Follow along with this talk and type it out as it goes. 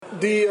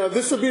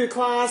This will be the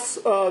class,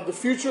 The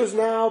Future is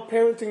Now,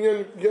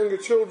 Parenting Younger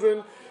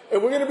Children.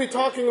 And we're going to be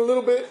talking a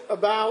little bit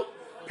about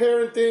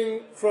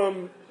parenting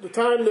from the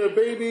time they're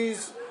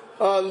babies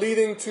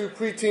leading to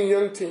preteen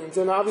young teens.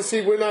 And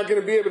obviously we're not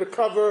going to be able to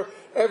cover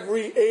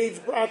every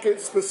age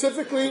bracket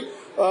specifically,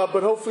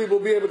 but hopefully we'll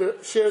be able to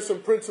share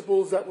some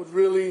principles that would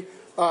really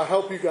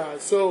help you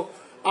guys. So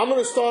I'm going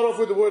to start off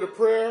with a word of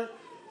prayer,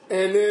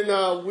 and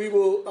then we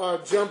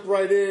will jump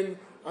right in.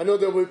 I know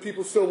there were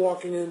people still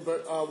walking in,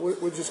 but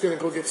we're just going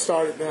to go get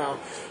started now.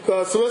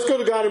 So let's go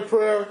to God in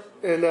prayer,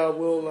 and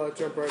we'll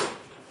jump right in.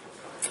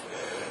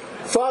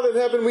 Father in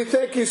heaven, we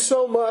thank you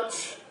so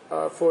much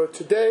for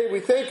today.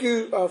 We thank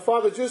you,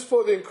 Father, just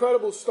for the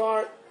incredible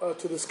start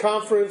to this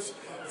conference.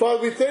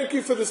 Father, we thank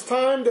you for this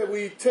time that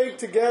we take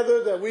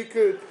together, that we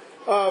could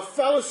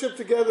fellowship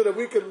together, that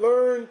we could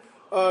learn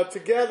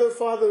together,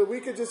 Father, that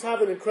we could just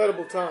have an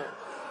incredible time.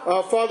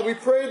 Father, we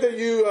pray that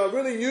you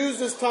really use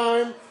this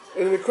time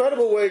in an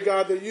incredible way,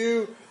 God, that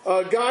you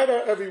guide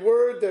our every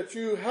word, that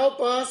you help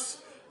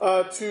us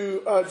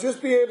to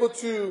just be able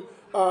to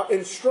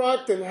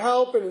instruct and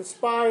help and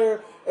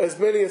inspire as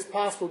many as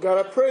possible.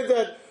 God, I pray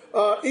that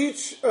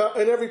each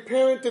and every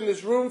parent in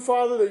this room,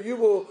 Father, that you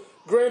will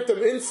grant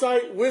them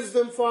insight,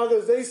 wisdom, Father,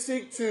 as they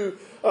seek to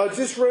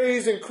just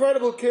raise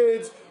incredible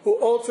kids who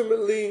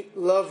ultimately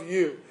love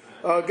you.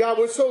 God,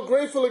 we're so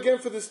grateful again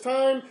for this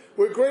time.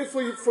 We're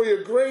grateful for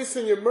your grace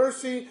and your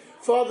mercy,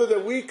 Father,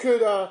 that we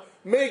could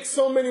make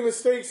so many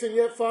mistakes, and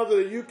yet, Father,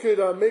 that you could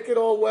make it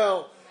all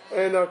well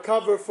and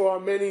cover for our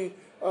many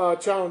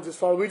challenges.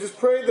 Father, we just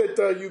pray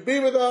that you be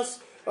with us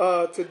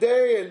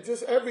today and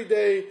just every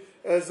day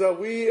as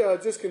we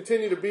just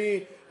continue to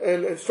be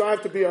and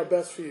strive to be our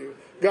best for you.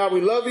 God,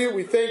 we love you.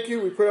 We thank you.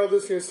 We pray all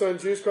this in your Son,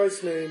 Jesus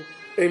Christ's name.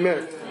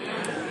 Amen.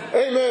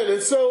 Amen.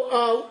 And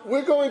so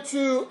we're going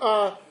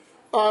to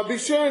be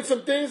sharing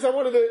some things. I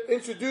wanted to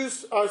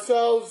introduce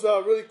ourselves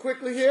really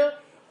quickly here.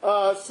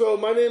 So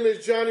my name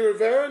is Johnny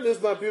Rivera, and this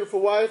is my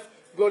beautiful wife,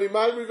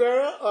 Glorimar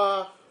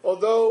Rivera.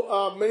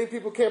 Although many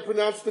people can't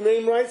pronounce the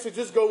name right, so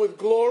just go with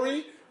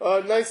Glory.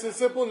 Nice and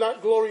simple,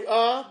 not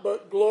Gloria,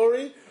 but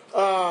Glory.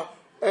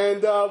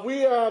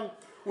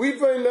 We've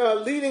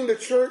been leading the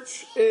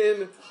church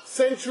in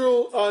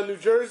Central New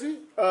Jersey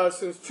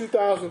since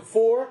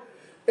 2004,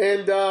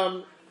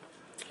 and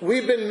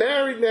we've been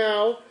married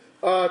now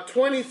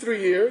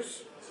 23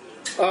 years.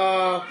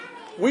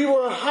 We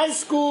were high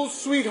school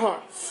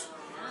sweethearts.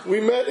 We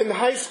met in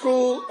high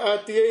school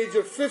at the age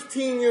of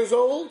 15 years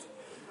old.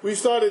 We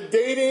started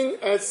dating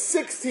at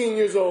 16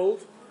 years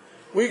old.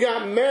 We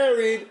got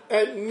married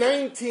at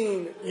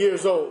 19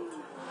 years old.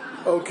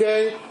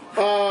 Okay?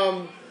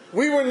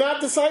 We were not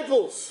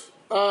disciples.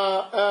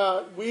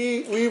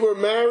 We were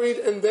married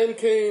and then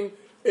came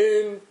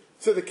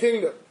into the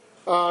kingdom.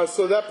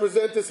 So that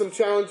presented some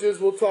challenges.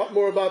 We'll talk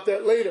more about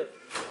that later.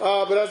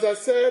 But as I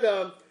said,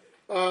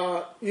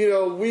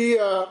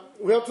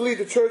 we help to lead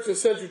the church in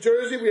Central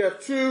Jersey. We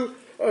have two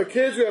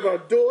kids. We have our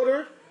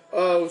daughter,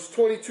 who's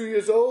 22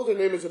 years old. Her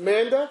name is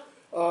Amanda.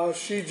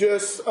 She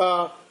just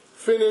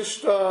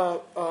finished a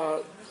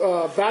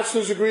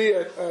bachelor's degree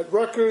at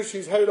Rutgers.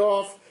 She's headed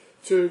off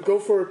to go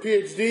for a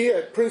PhD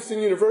at Princeton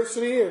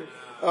University, and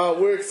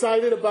we're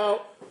excited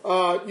about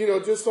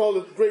just all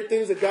the great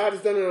things that God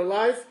has done in her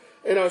life.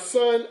 And our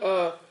son,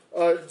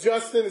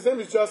 Justin, his name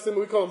is Justin,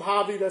 but we call him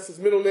Javi. That's his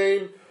middle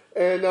name.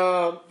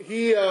 And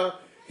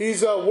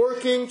he's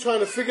working, trying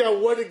to figure out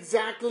what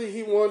exactly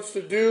he wants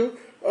to do.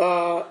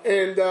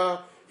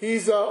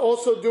 He's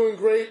also doing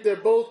great. They're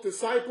both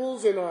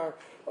disciples in our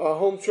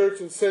home church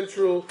in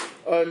Central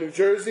New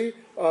Jersey.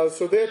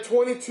 So they're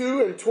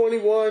 22 and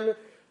 21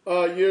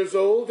 years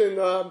old. And,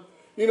 I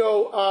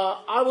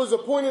was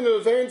appointed an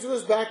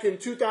evangelist back in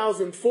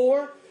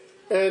 2004.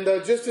 And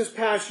just this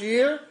past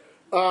year,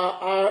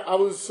 I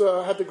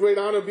had the great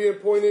honor of being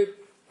appointed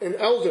an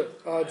elder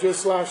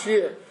just last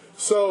year.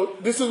 So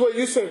this is what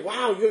you say.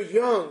 Wow, you're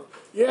young.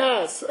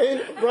 Yes,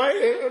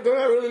 right? Don't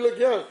I really look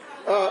young?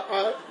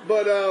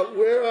 But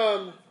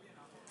we're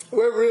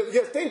really,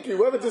 yes, thank you.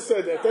 Whoever just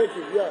said that, thank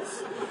you.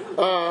 Yes.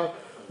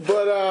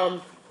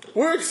 But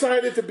we're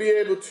excited to be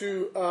able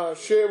to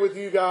share with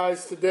you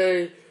guys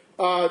today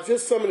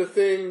just some of the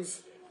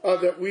things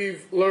that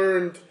we've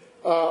learned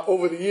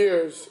over the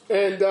years.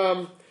 And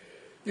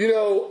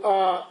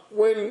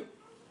when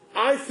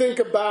I think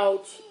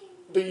about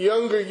the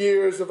younger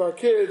years of our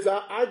kids,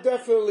 I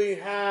definitely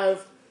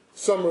have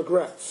some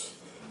regrets.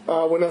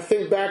 When I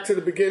think back to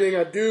the beginning,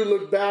 I do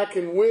look back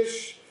and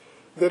wish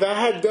that I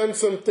had done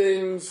some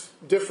things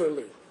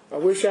differently. I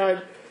wish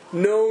I'd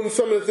known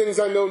some of the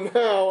things I know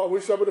now. I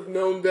wish I would have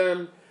known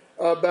them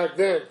back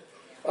then.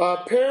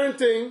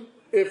 Parenting,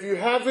 if you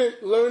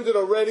haven't learned it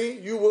already,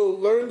 you will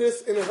learn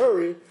this in a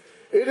hurry.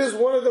 It is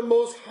one of the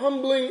most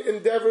humbling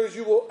endeavors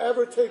you will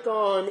ever take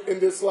on in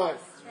this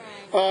life.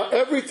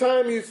 Every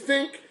time you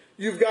think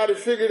you've got it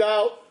figured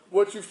out,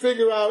 what you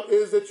figure out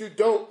is that you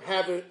don't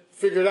have it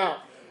figured out.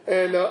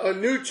 And a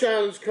new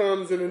challenge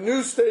comes in a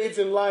new stage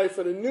in life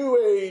at a new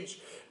age,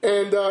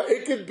 and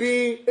it could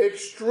be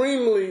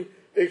extremely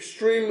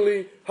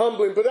extremely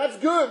humbling. But that's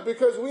good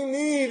because we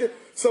need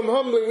some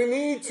humbling. We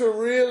need to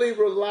really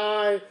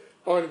rely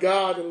on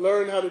God and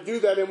learn how to do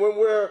that. And when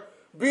we're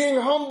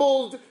being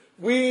humbled,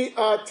 we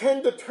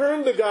tend to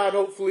turn to God,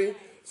 hopefully,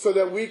 so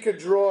that we could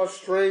draw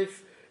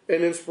strength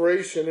and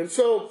inspiration. And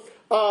so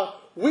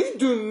we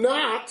do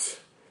not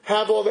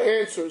have all the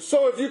answers.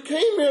 So if you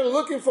came here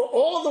looking for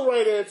all the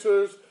right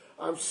answers,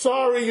 I'm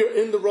sorry you're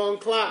in the wrong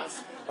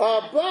class.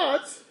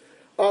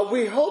 But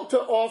we hope to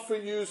offer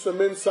you some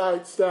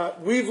insights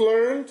that we've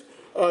learned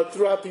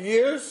throughout the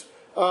years,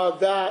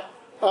 that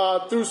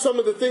through some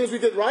of the things we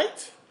did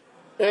right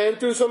and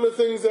through some of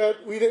the things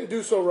that we didn't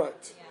do so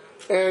right.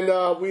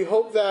 And we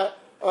hope that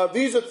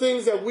these are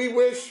things that we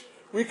wish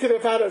we could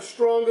have had a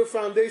stronger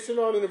foundation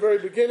on in the very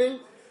beginning,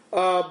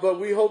 but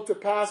we hope to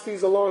pass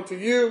these along to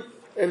you,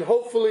 and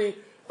hopefully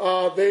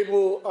they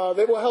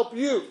will help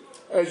you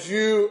as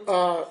you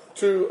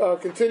to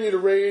continue to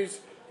raise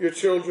your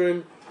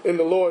children in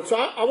the Lord. So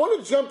I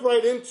want to jump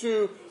right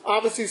into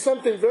obviously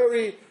something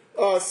very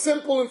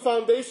simple and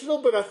foundational,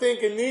 but I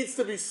think it needs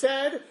to be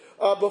said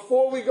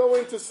before we go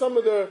into some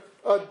of the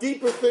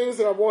deeper things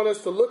that I want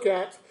us to look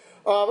at.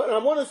 And I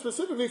want to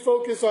specifically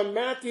focus on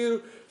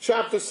Matthew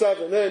chapter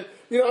 7. And,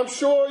 I'm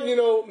sure,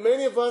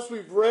 many of us,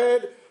 we've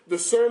read the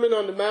Sermon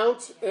on the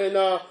Mount,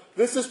 and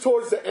this is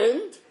towards the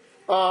end.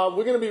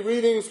 We're going to be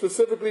reading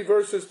specifically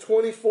verses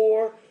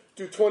 24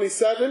 to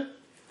 27.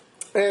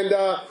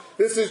 And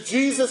this is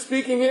Jesus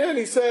speaking here, and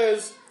he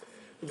says,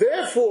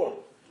 "Therefore,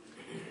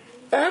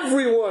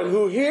 everyone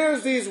who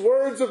hears these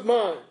words of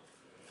mine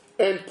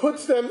and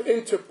puts them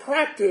into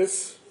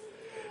practice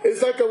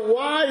is like a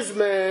wise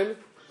man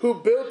who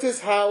built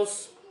his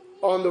house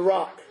on the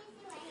rock.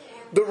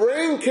 The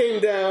rain came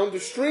down, the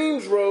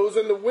streams rose,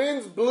 and the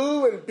winds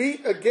blew and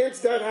beat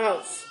against that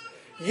house.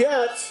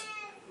 Yet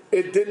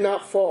it did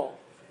not fall,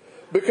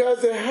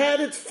 because it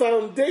had its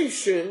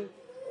foundation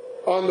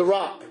on the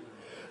rock.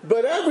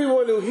 But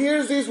everyone who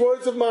hears these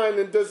words of mine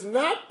and does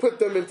not put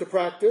them into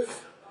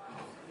practice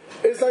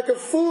is like a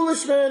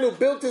foolish man who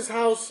built his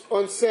house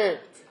on sand.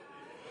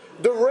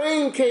 The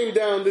rain came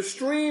down, the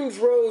streams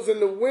rose,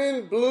 and the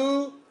wind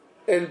blew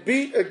and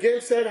beat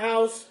against that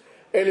house,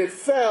 and it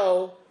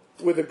fell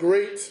with a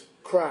great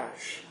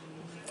crash."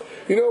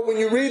 When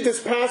you read this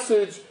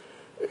passage,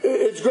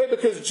 it's great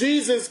because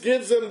Jesus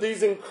gives them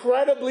these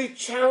incredibly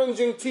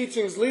challenging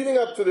teachings leading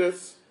up to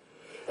this.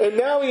 And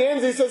now he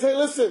ends, he says, hey,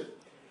 listen,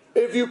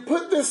 if you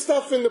put this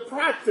stuff into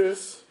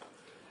practice,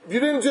 you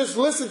didn't just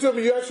listen to it,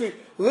 but you actually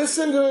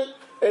listen to it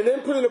and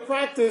then put it into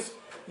practice,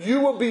 you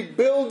will be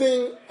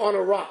building on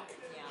a rock.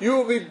 You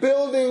will be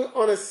building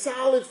on a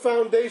solid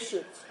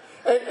foundation.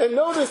 And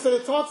notice that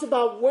it talks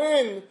about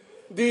when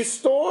these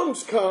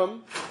storms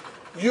come,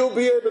 you'll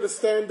be able to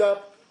stand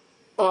up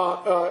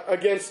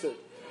against it.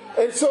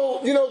 And so,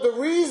 the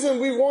reason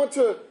we want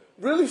to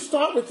really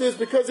start with this,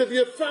 because if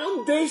your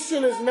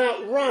foundation is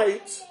not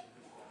right,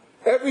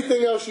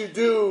 everything else you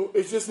do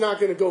is just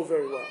not going to go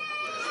very well.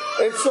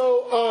 And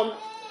so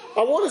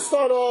I want to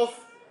start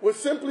off with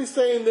simply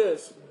saying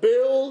this: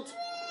 build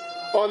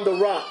on the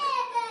rock.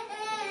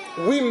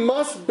 We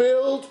must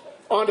build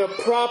on a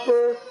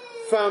proper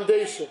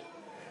foundation.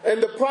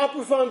 And the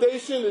proper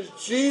foundation is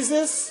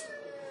Jesus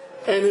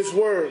and His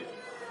Word.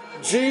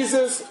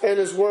 Jesus and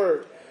His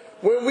Word.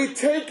 When we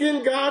take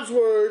in God's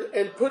Word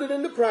and put it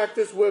into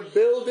practice, we're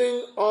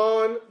building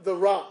on the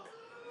rock.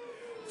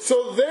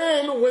 So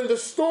then, when the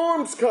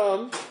storms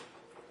come,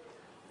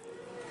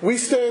 we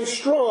stand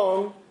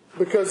strong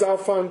because our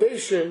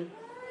foundation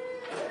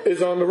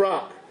is on the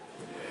rock.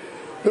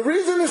 The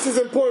reason this is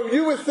important,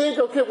 you would think,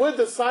 okay, we're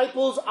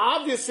disciples.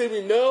 Obviously,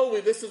 we know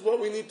this is what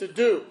we need to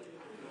do.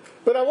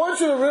 But I want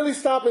you to really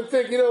stop and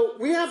think,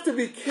 we have to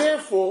be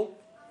careful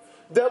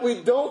that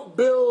we don't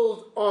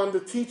build on the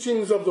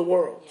teachings of the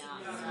world.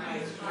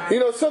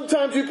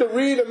 Sometimes you can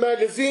read a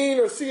magazine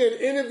or see an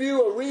interview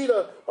or read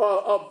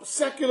a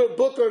secular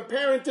book on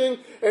parenting,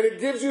 and it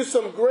gives you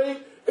some great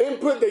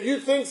input that you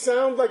think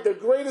sounds like the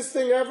greatest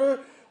thing ever.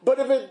 But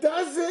if it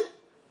doesn't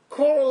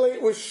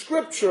correlate with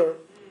Scripture,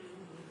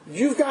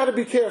 you've got to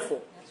be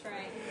careful. That's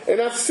right.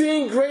 And I've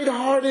seen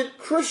great-hearted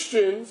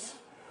Christians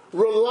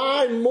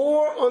rely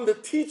more on the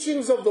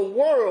teachings of the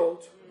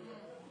world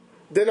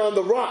than on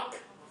the rock,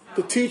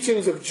 the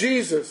teachings of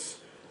Jesus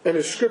and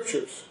His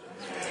Scriptures.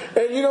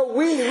 And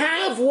we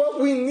have what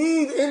we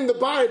need in the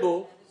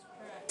Bible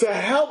to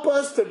help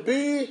us to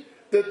be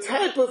the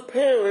type of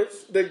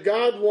parents that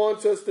God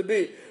wants us to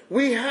be.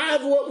 We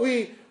have what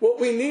we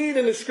need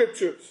in the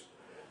Scriptures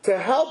to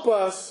help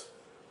us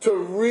to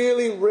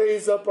really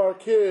raise up our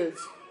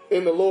kids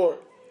in the Lord.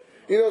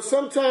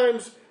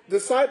 Sometimes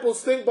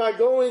disciples think by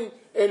going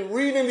and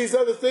reading these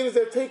other things,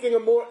 they're taking a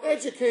more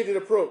educated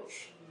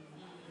approach.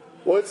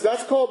 Well,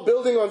 that's called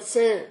building on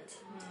sand.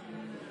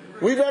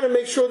 We've got to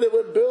make sure that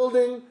we're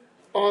building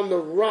on the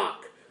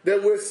rock,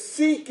 that we're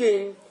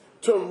seeking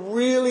to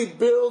really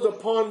build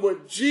upon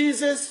what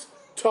Jesus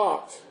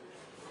taught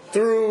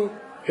through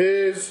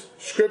His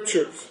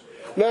Scriptures.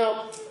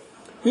 Now,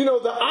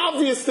 the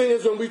obvious thing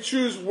is when we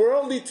choose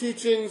worldly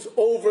teachings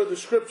over the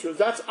scriptures.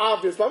 That's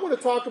obvious. But I want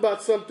to talk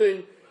about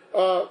something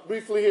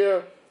briefly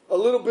here, a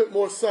little bit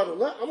more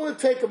subtle. I want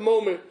to take a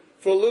moment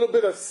for a little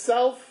bit of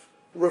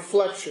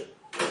self-reflection.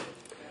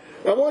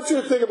 I want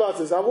you to think about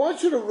this. I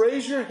want you to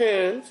raise your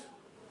hand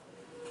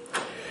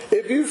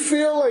if you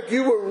feel like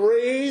you were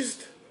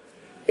raised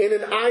in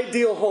an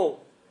ideal home.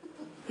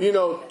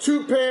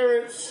 2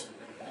 parents,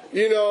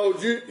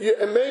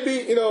 and maybe,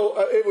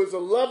 it was a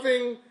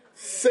loving,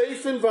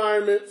 safe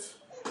environment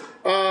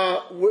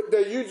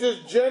that you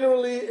just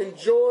generally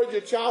enjoyed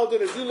your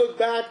childhood. As you look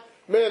back,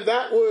 man,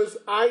 that was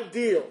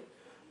ideal.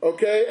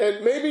 Okay?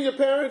 And maybe your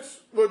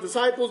parents were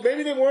disciples,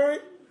 maybe they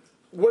weren't.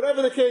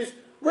 Whatever the case,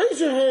 raise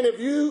your hand if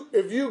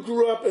you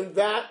grew up in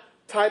that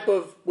type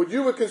of what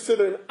you would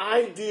consider an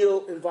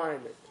ideal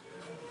environment.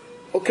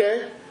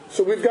 Okay?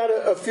 So we've got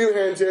a few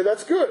hands here.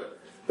 That's good.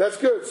 That's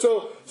good.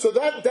 So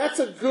that's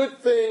a good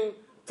thing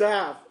to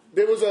have.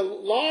 There was a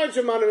large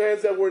amount of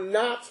hands that were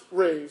not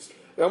raised.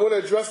 And I'm going to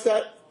address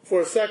that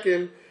for a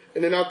second,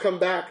 and then I'll come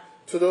back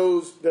to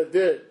those that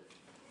did.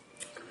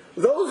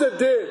 Those that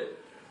did,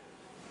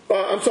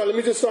 let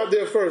me just start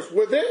there first.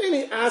 Were there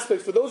any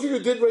aspects, for those of you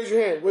who did raise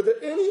your hand, were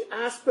there any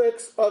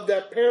aspects of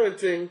that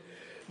parenting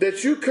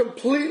that you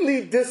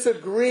completely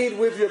disagreed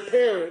with your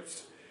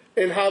parents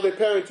in how they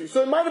parent you?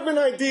 So it might have been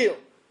ideal,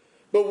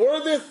 but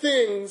were there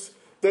things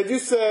that you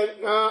said,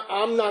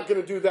 I'm not going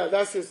to do that.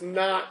 That's just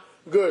not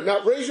good.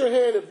 Now, raise your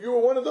hand if you were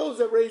one of those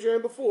that raised your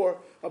hand before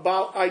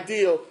about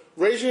ideal.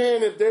 Raise your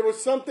hand if there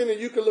was something that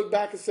you could look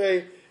back and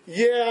say,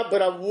 yeah,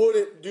 but I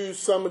wouldn't do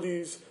some of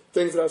these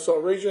things that I saw.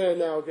 Raise your hand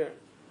now again.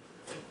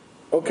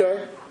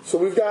 Okay? So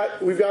we've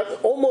got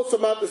almost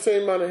about the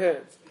same amount of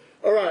hands.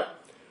 All right.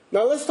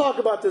 Now let's talk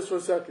about this for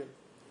a second.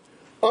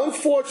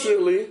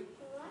 Unfortunately,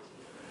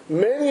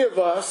 many of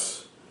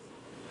us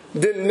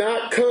did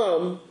not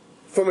come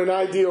from an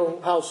ideal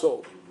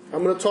household.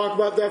 I'm going to talk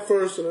about that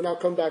first, and then I'll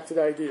come back to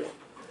the ideal.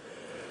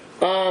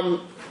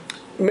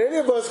 Many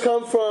of us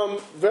come from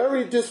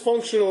very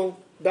dysfunctional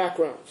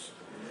backgrounds.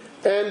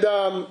 And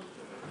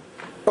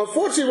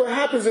unfortunately what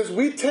happens is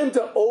we tend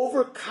to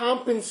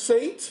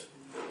overcompensate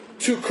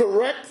to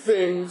correct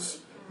things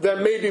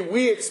that maybe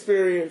we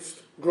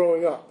experienced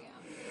growing up.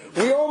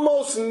 We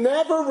almost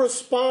never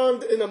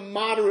respond in a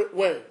moderate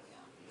way.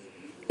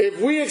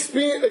 If we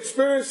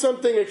experience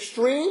something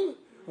extreme,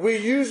 we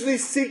usually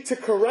seek to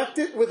correct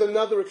it with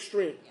another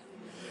extreme.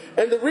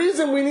 And the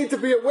reason we need to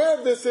be aware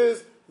of this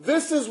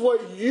is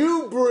what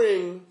you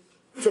bring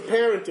to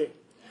parenting.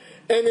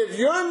 And if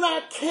you're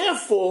not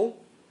careful,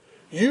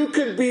 you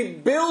could be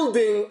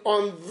building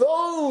on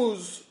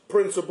those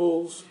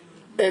principles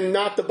and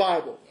not the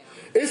Bible.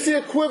 It's the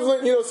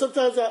equivalent,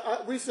 sometimes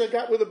I recently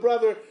got with a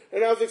brother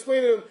and I was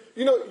explaining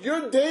to him,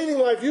 your dating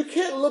life, you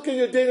can't look at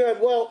your dating life,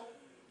 well,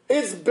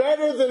 it's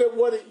better than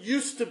what it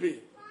used to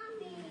be.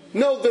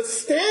 No, the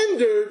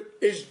standard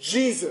is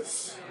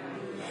Jesus.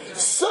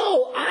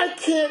 So I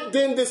can't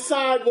then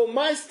decide, well,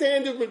 my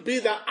standard would be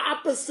the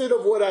opposite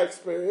of what I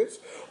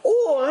experienced.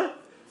 Or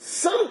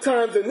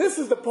sometimes, and this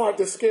is the part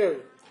that's scary,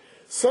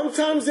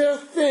 sometimes there are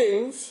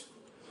things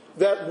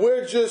that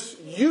we're just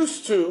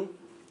used to,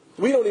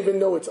 we don't even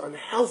know it's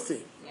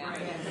unhealthy.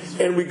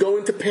 And we go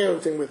into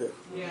parenting with it.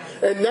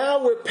 And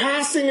now we're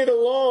passing it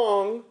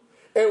along,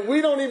 and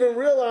we don't even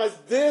realize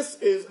this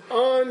is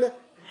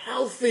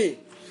unhealthy.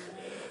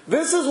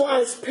 This is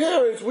why as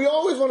parents, we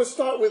always want to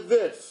start with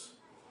this.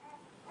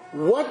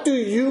 What do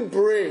you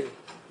bring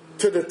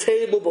to the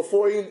table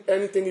before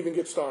anything even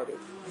gets started?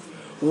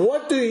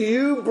 What do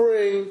you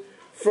bring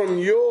from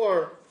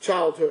your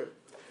childhood?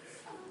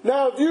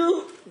 Now, if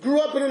you grew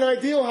up in an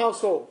ideal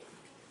household,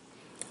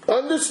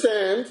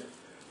 understand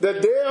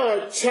that there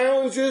are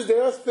challenges,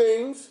 there are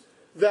things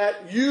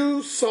that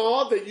you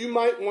saw that you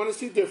might want to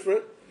see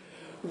different.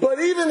 But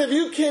even if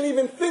you can't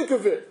even think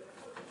of it,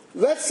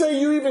 let's say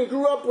you even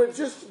grew up with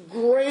just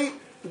great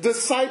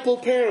disciple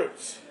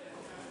parents.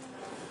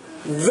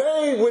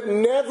 They would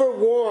never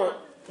want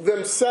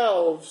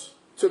themselves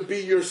to be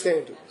your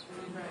standard.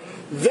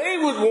 They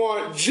would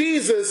want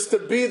Jesus to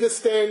be the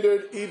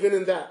standard even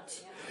in that.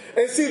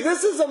 And see,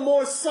 this is a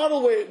more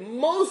subtle way.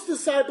 Most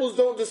disciples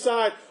don't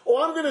decide,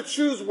 I'm going to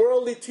choose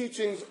worldly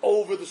teachings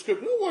over the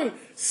scripture. No one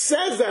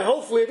says that,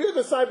 hopefully. If you're a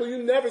disciple,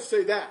 you never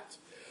say that.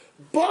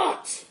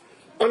 But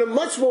on a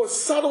much more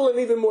subtle and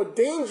even more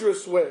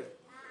dangerous way,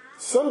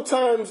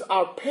 sometimes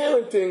our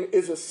parenting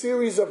is a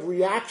series of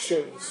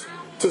reactions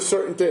to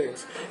certain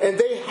things. And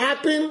they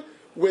happen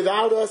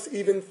without us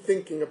even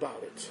thinking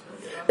about it.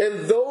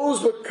 And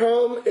those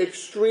become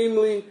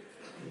extremely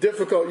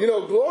difficult.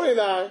 Gloria and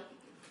I,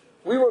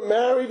 we were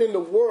married in the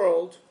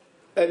world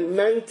at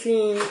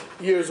 19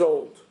 years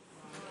old.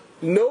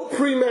 No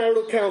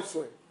premarital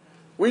counseling.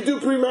 We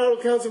do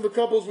premarital counseling for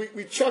couples.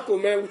 We chuckle,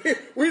 man.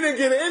 We didn't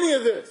get any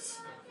of this.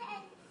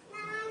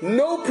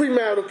 No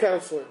premarital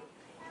counseling.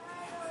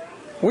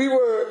 We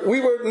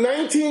were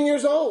 19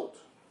 years old.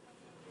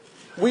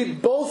 We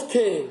both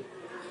came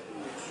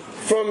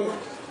from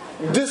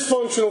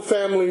dysfunctional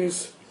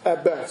families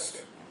at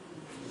best.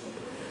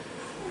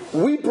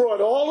 We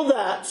brought all of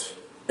that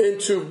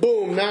into,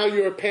 boom, now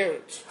you're a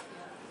parent.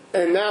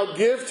 And now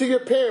give to your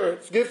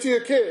parents, give to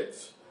your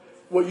kids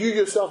what you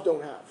yourself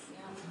don't have.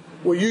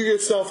 What you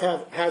yourself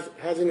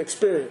hasn't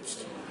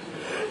experienced.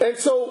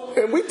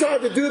 And we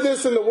tried to do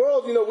this in the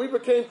world. We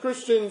became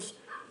Christians,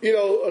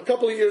 a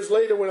couple of years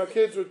later when our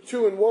kids were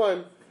 2 and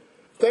 1.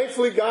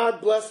 Thankfully,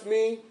 God blessed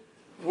me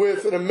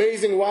with an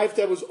amazing wife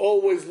that was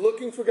always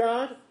looking for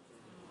God.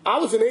 I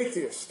was an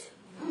atheist.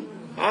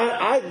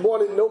 I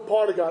wanted no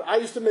part of God. I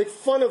used to make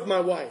fun of my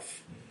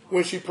wife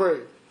when she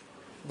prayed.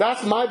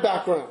 That's my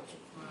background.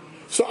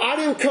 So I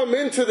didn't come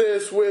into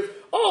this with,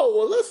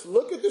 let's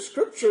look at the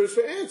scriptures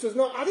for answers.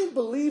 No, I didn't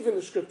believe in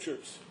the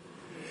scriptures.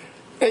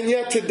 And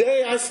yet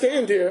today I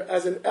stand here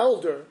as an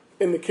elder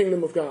in the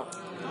kingdom of God.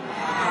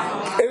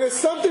 And it's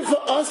something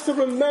for us to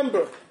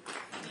remember.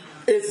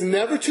 It's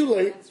never too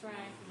late.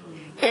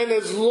 And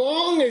as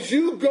long as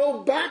you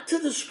go back to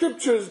the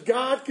scriptures,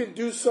 God can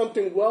do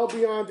something well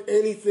beyond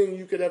anything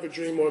you could ever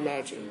dream or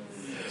imagine.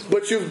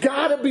 But you've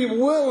got to be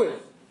willing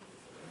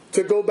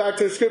to go back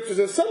to the scriptures.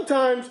 And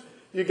sometimes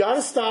you got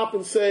to stop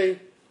and say,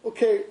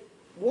 okay,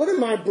 what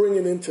am I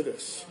bringing into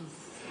this?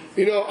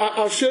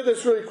 I'll share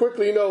this really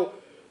quickly.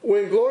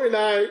 When Gloria and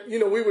I,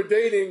 we were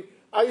dating,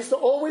 I used to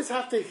always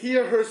have to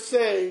hear her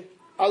say,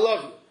 I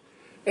love you.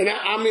 And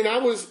I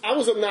was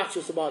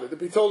obnoxious about it, to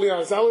be totally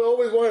honest. I would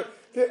always want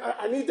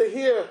to, I need to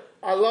hear,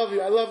 I love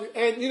you, I love you.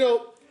 And,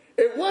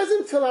 it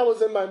wasn't until I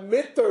was in my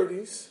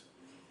mid-30s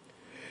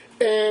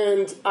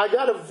and I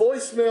got a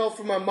voicemail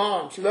from my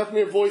mom. She left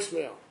me a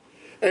voicemail.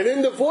 And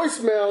in the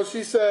voicemail,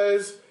 she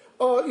says,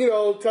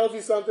 tells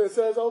me something. It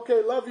says,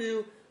 okay, love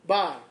you,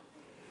 bye.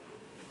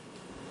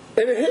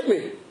 And it hit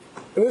me.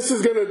 And this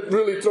is going to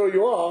really throw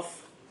you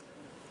off.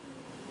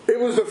 It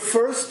was the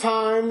first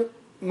time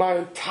my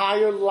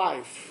entire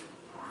life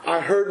I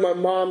heard my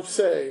mom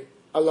say,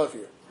 I love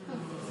you.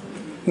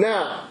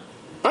 Now,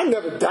 I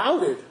never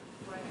doubted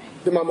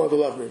that my mother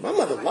loved me. My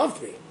mother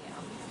loved me.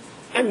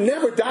 I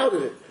never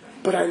doubted it.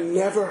 But I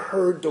never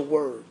heard the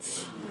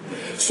words.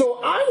 So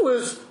I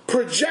was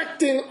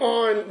projecting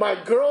on my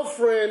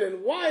girlfriend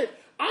and wife.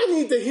 I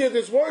need to hear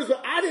these words,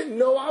 but I didn't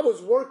know I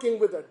was working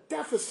with a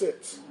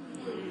deficit.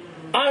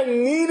 I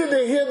needed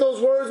to hear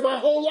those words my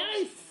whole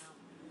life.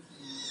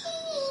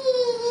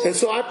 And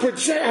so I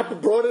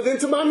brought it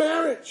into my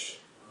marriage.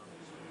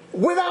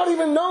 Without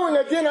even knowing,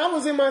 again, I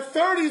was in my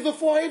 30s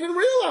before I even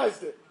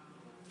realized it.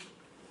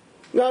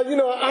 Now,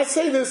 I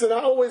say this and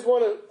I always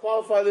want to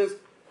qualify this.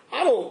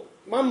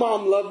 My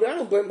mom loved me. I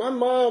don't blame. My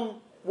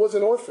mom was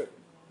an orphan.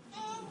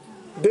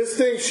 This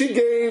thing, she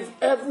gave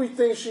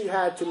everything she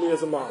had to me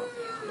as a mom.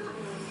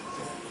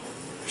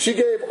 She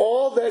gave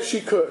all that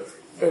she could.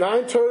 And I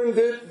in turn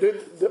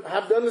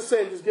have done the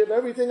same. Just give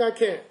everything I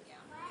can.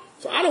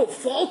 So I don't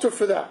falter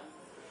for that.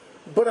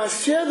 But I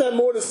share that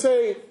more to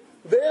say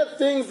there are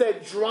things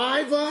that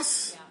drive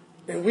us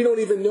and we don't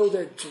even know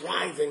they're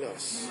driving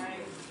us.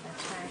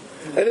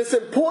 And it's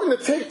important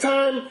to take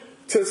time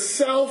to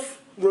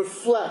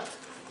self-reflect.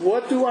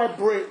 What do I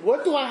bring?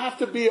 What do I have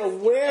to be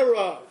aware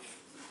of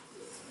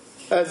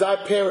as I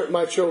parent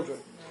my children?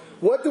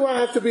 What do I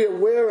have to be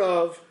aware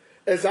of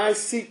as I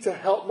seek to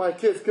help my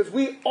kids? Because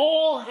we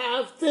all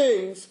have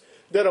things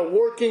that are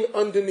working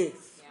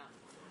underneath.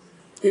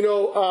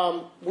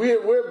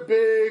 We're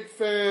big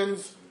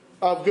fans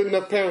of Good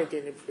Enough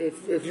Parenting.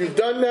 If you've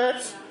done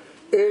that,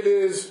 it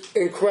is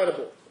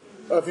incredible.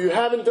 If you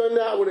haven't done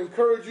that, I would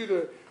encourage you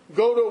to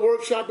go to a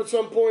workshop at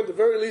some point, at the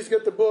very least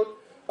get the book.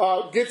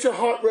 Get your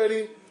heart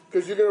ready,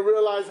 because you're going to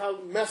realize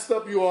how messed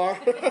up you are.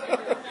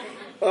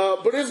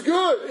 But it's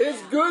good.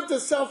 It's good to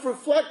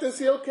self-reflect and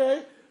see,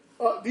 okay,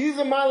 these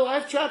are my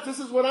life traps. This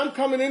is what I'm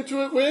coming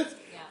into it with.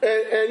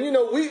 And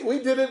we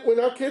did it when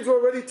our kids were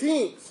already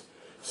teens.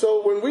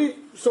 So when we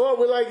saw it,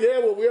 we're like,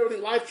 we already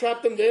life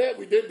trapped them there.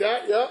 We did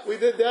that. We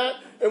did that.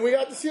 And we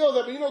got to see all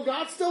that. But,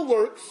 God still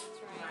works.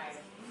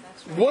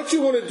 That's right. What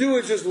you want to do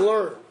is just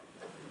learn.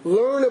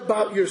 Learn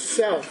about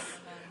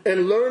yourself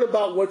and learn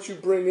about what you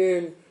bring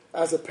in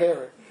as a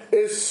parent.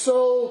 It's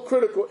so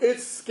critical.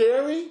 It's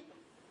scary,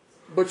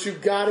 but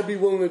you've got to be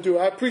willing to do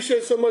it. I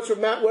appreciate so much what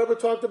Matt Weber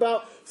talked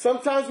about.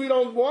 Sometimes we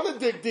don't want to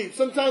dig deep.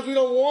 Sometimes we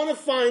don't want to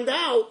find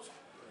out.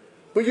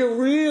 But you're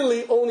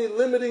really only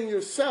limiting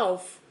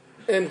yourself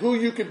and who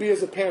you could be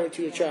as a parent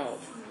to your child.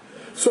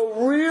 So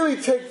really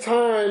take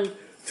time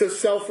to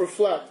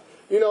self-reflect.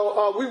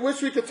 We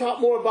wish we could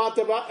talk more about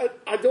that, but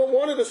I don't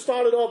want to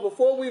start it off.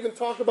 Before we even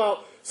talk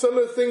about some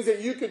of the things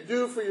that you could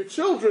do for your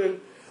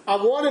children, I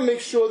want to make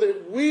sure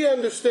that we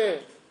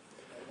understand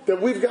that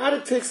we've got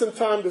to take some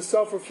time to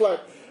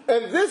self-reflect.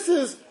 And this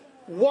is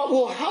what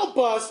will help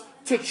us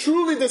to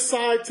truly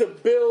decide to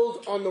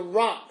build on the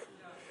rock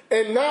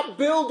and not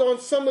build on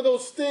some of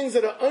those things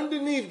that are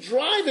underneath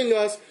driving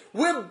us.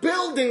 We're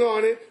building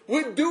on it.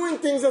 We're doing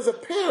things as a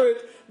parent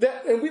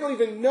and we don't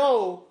even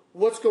know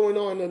what's going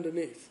on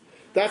underneath.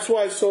 That's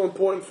why it's so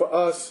important for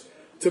us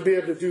to be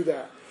able to do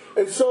that.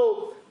 And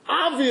so,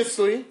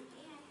 obviously,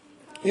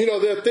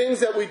 there are things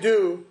that we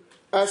do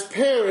as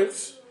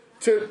parents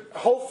to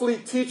hopefully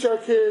teach our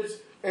kids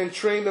and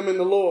train them in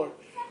the Lord.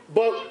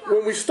 But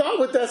when we start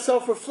with that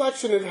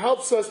self-reflection, it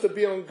helps us to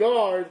be on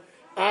guard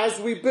as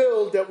we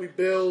build, that we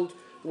build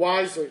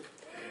wisely.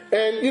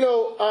 And,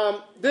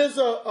 there's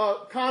a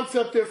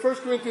concept there, 1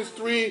 Corinthians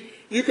 3.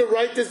 You can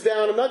write this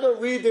down. I'm not going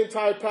to read the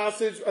entire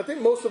passage. I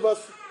think most of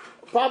us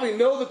probably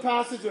know the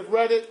passage, have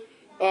read it,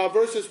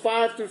 verses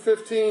 5 through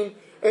 15.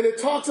 And it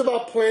talks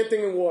about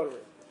planting and watering.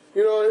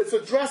 It's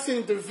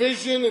addressing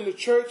division in the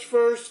church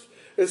first.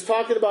 It's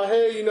talking about,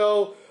 hey,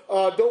 don't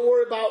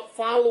worry about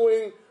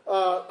following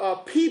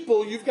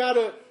people. You've got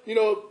to,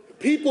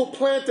 people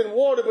plant and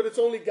water, but it's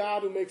only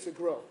God who makes it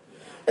grow.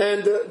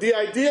 And the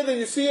idea that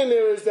you see in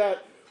there is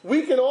that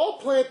we can all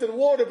plant and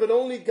water, but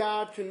only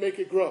God can make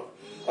it grow.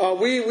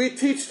 We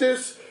teach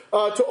this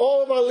to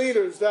all of our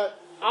leaders, that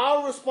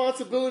our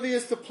responsibility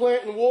is to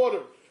plant and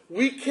water.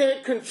 We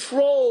can't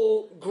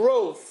control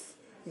growth.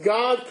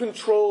 God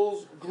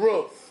controls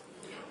growth.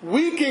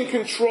 We can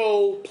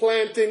control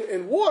planting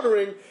and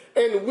watering,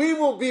 and we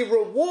will be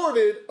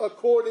rewarded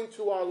according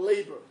to our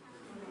labor.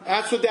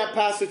 That's what that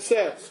passage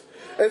says.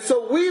 And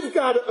so we've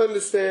got to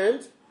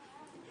understand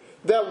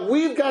that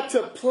we've got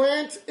to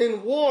plant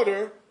and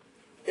water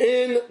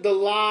in the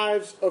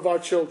lives of our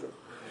children.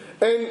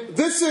 And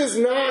this is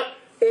not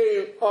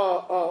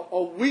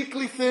a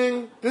weekly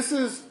thing. This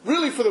is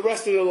really for the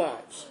rest of their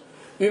lives.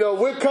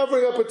 We're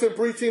covering up until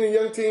preteen and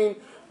young teen,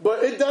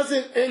 but it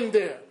doesn't end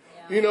there.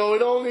 It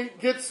only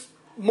gets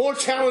more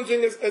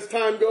challenging as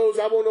time goes.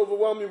 I won't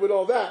overwhelm you with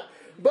all that.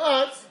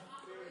 But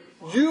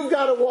you've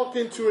got to walk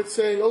into it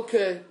saying,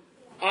 okay,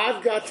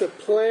 I've got to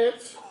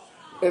plant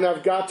and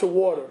I've got to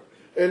water.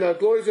 And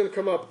Gloria's going to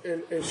come up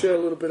and share a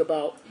little bit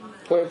about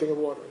planting and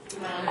watering.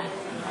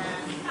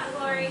 Hi,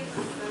 Glory.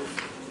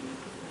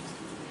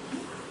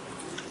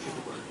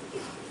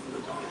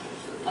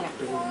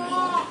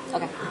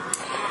 Okay.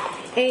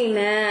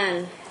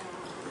 Amen.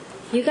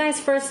 You guys,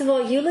 first of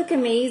all, you look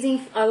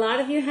amazing. A lot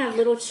of you have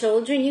little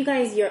children. You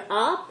guys, you're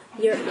up.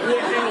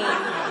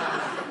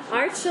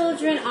 Our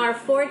children are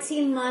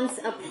 14 months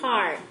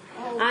apart.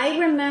 I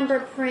remember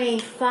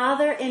praying,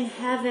 Father in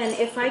heaven,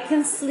 if I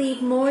can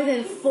sleep more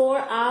than 4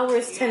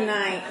 hours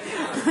tonight,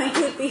 I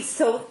would be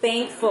so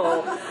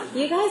thankful.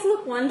 You guys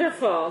look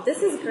wonderful.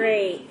 This is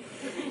great.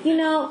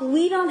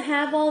 We don't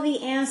have all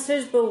the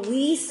answers, but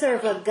we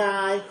serve a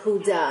God who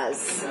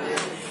does.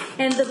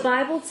 And the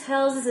Bible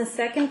tells us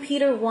in 2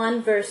 Peter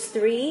 1 verse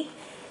 3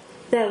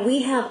 that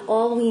we have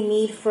all we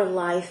need for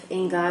life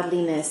and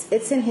godliness.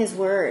 It's in His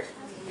Word.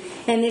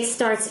 And it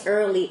starts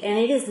early, and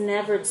it is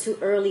never too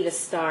early to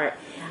start.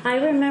 I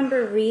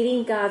remember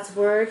reading God's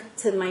Word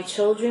to my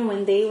children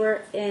when they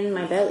were in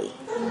my belly.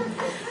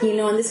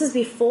 And this was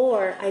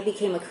before I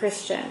became a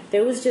Christian.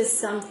 There was just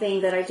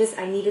something that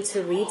I needed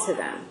to read to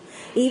them.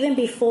 Even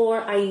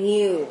before I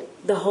knew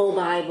the whole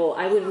Bible,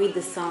 I would read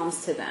the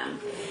Psalms to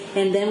them.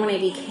 And then when I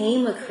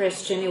became a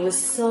Christian, it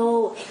was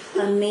so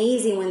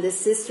amazing when the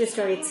sister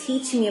started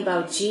teaching me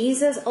about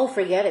Jesus. Oh,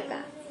 forget it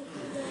then.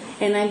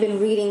 And I've been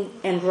reading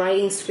and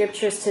writing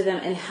scriptures to them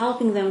and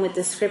helping them with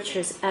the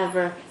scriptures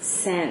ever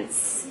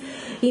since.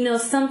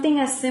 Something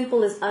as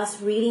simple as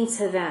us reading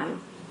to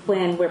them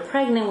when we're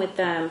pregnant with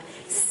them,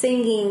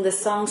 singing the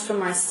songs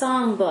from our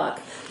songbook.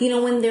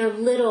 When they're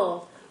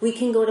little, we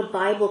can go to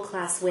Bible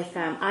class with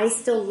them. I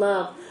still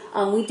love,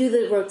 we do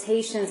the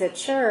rotations at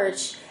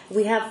church.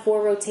 We have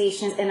 4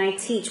 rotations, and I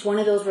teach one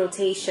of those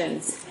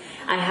rotations.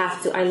 I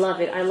have to. I love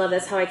it.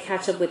 That's how I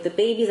catch up with the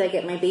babies. I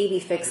get my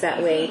baby fix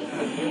that way.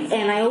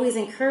 And I always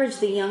encourage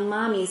the young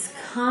mommies,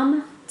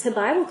 come to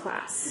Bible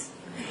class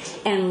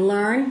and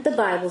learn the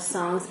Bible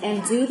songs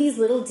and do these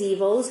little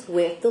devos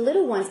with the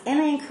little ones.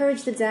 And I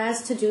encourage the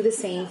dads to do the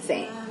same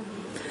thing.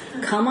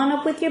 Come on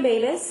up with your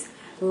babies,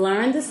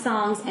 learn the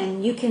songs,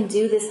 and you can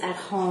do this at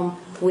home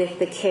with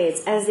the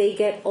kids as they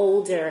get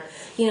older.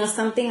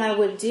 Something I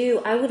would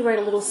do, I would write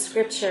a little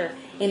scripture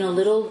in a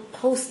little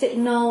post-it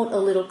note, a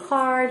little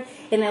card,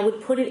 and I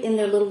would put it in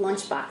their little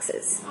lunch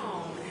boxes.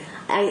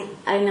 I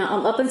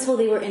know, up until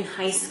they were in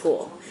high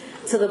school,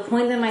 to the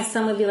point that my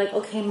son would be like,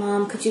 okay,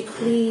 Mom, could you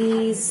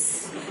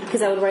please?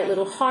 Because I would write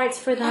little hearts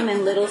for them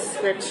and little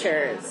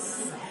scriptures.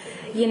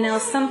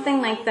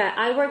 Something like that.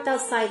 I worked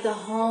outside the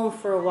home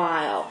for a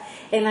while.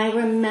 And I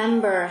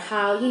remember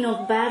how,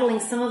 battling,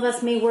 some of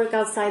us may work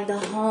outside the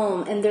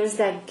home, and there's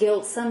that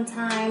guilt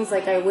sometimes,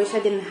 like I wish I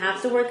didn't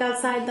have to work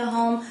outside the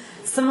home.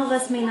 Some of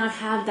us may not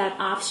have that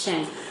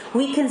option.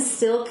 We can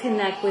still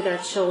connect with our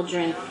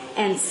children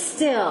and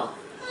still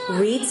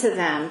read to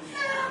them.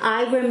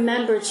 I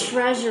remember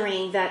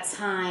treasuring that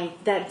time,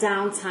 that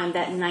downtime,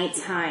 that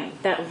nighttime.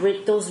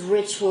 Those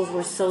rituals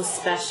were so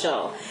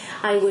special.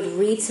 I would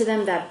read to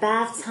them that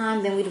bath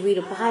time. Then we'd read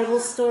a Bible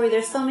story.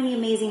 There's so many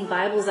amazing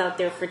Bibles out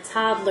there for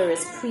toddlers,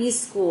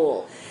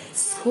 preschool,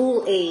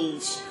 school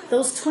age.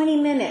 Those 20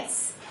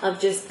 minutes of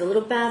just the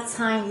little bath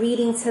time,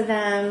 reading to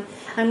them.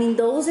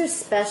 Those are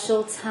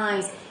special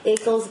times.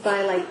 It goes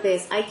by like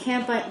this. I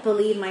can't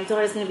believe my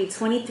daughter's going to be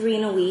 23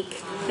 in a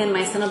week, and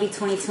my son will be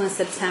 22 in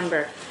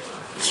September.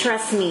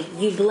 Trust me,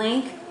 you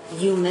blink,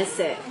 you miss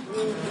it.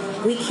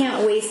 We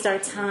can't waste our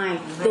time.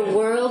 The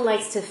world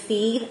likes to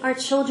feed our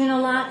children a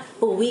lot,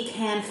 but we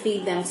can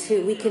feed them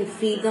too. We can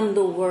feed them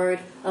the Word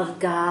of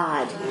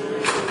God.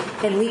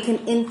 And we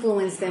can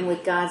influence them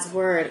with God's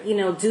Word. You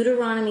know,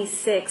 Deuteronomy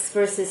 6,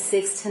 verses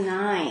 6 to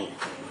 9.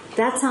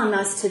 That's on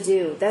us to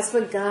do. That's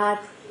what God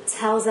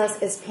tells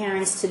us as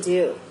parents to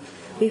do.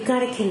 We've got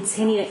to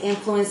continue to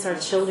influence our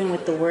children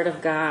with the Word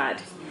of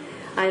God.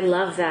 I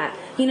love that.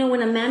 You know,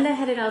 when Amanda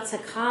headed out to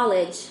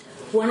college,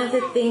 one of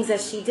the things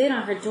that she did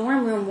on her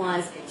dorm room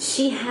was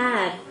she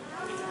had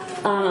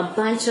a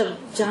bunch of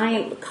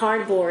giant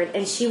cardboard,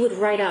 and she would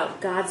write out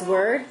God's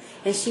Word,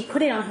 and she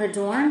put it on her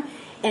dorm,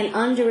 and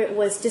under it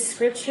was just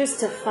scriptures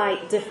to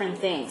fight different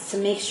things, to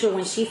make sure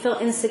when she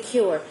felt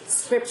insecure,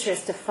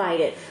 scriptures to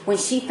fight it. When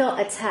she felt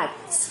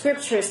attacked,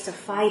 scriptures to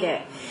fight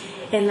it.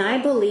 And I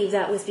believe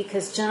that was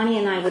because Johnny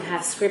and I would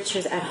have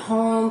scriptures at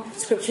home,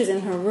 scriptures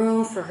in her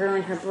room for her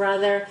and her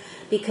brother,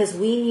 because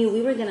we knew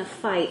we were going to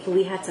fight, but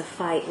we had to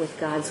fight with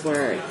God's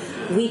Word.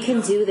 We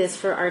can do this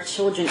for our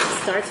children. It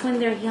starts when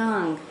they're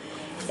young,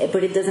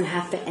 but it doesn't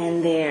have to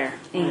end there.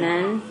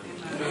 Amen?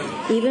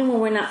 Even when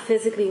we're not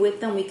physically with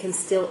them, we can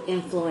still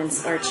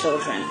influence our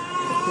children.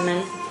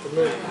 Amen?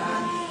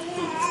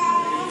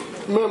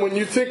 Man, when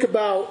you think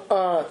about,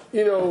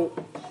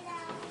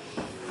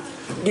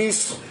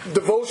 these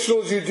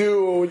devotionals you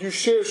do, or when you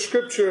share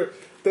scripture,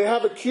 they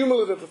have a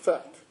cumulative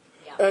effect.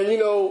 And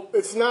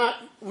it's not,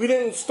 we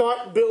didn't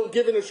start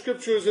giving the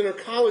scriptures in our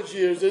college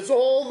years. It's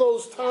all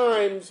those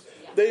times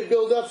they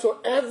build up. So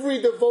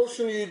every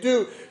devotion you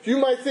do, you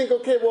might think,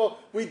 okay, well,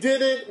 we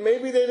did it.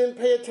 Maybe they didn't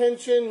pay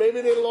attention.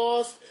 Maybe they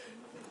lost.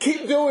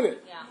 Keep doing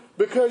it. Yeah.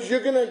 Because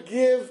you're going to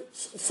give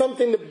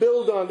something to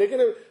build on. They're going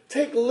to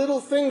take little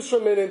things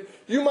from it. And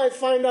you might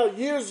find out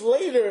years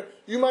later,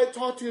 you might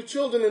talk to your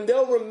children and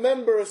they'll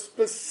remember a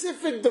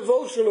specific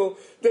devotional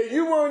that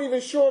you weren't even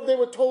sure if they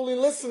were totally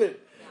listening.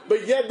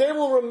 But yet they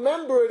will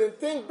remember it and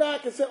think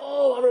back and say,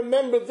 oh, I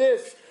remember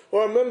this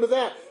or I remember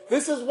that.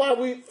 This is why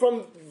we,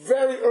 from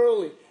very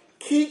early,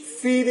 keep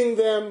feeding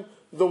them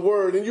the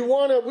Word. And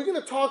we're going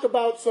to talk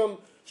about some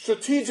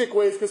strategic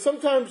ways, because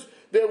sometimes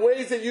there are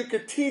ways that you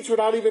could teach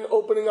without even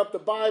opening up the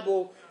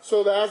Bible,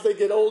 so that as they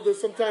get older,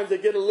 sometimes they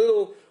get a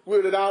little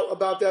weirded out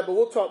about that. But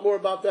we'll talk more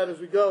about that as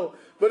we go.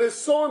 But it's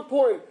so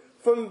important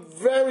from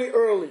very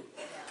early.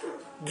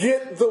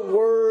 Get the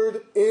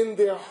Word in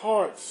their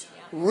hearts.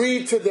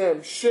 Read to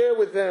them. Share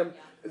with them.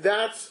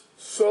 That's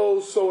so,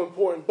 so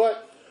important.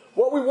 But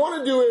what we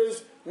want to do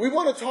is we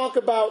want to talk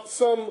about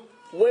some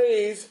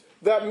ways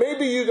that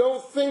maybe you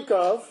don't think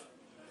of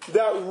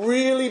that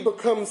really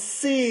become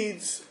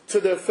seeds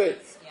to their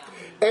faith.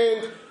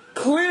 And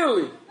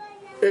clearly,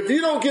 if you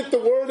don't get the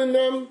Word in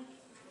them,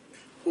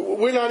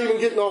 we're not even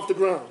getting off the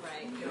ground.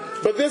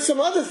 But there's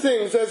some other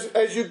things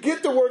as you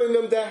get the Word in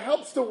them that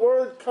helps the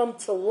Word come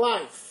to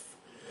life,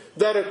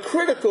 that are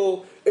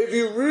critical if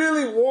you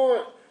really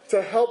want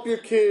to help your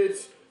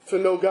kids to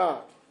know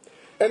God.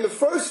 And the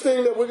first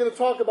thing that we're going to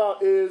talk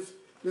about is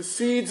the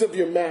seeds of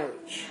your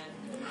marriage.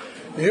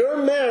 Your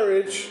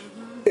marriage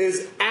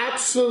is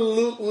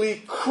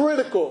absolutely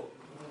critical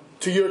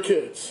to your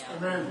kids.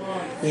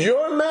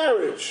 Your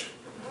marriage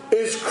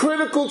is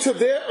critical to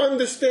their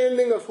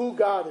understanding of who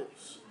God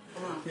is.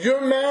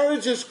 Your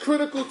marriage is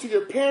critical to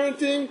your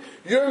parenting.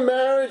 Your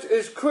marriage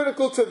is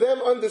critical to them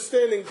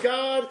understanding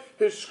God,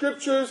 His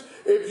Scriptures.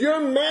 If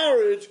your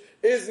marriage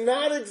is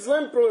not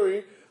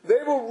exemplary,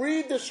 they will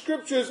read the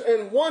Scriptures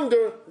and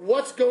wonder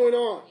what's going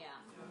on.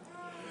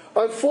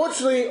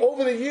 Unfortunately,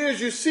 over the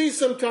years, you see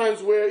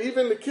sometimes where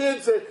even the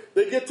kids,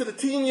 they get to the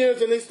teen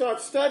years and they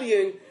start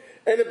studying,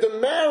 and if the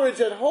marriage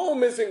at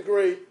home isn't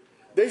great,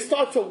 they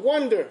start to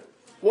wonder,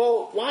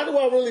 well, why do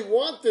I really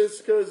want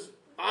this? Because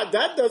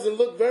that doesn't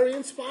look very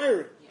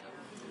inspiring.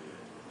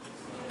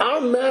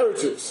 Our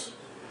marriages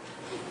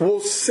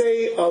will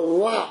say a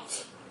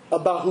lot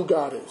about who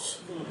God is.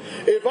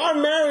 If our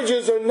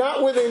marriages are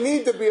not where they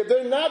need to be, if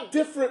they're not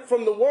different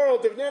from the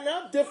world, if they're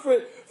not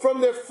different from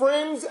their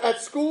friends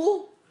at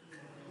school,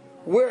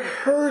 we're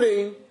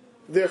hurting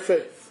their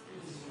faith.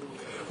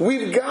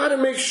 We've got to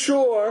make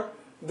sure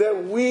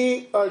that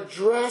we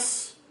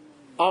address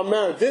our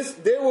marriage.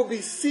 There will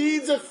be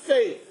seeds of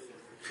faith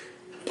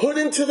put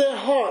into their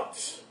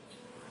hearts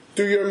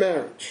through your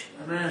marriage.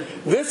 Amen.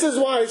 This is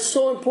why it's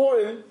so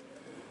important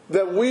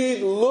that we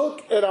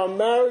look at our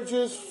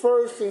marriages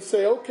first and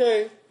say,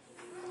 okay,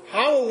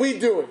 how are we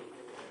doing?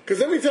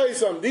 Because let me tell you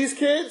something. These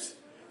kids,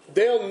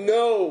 they'll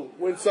know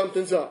when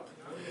something's up.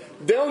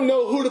 They'll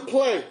know who to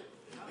play.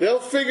 They'll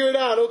figure it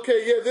out.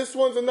 Okay, yeah, this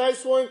one's a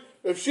nice one.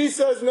 If she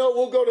says no,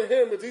 we'll go to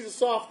him if he's a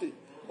softie.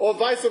 Or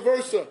vice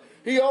versa.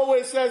 He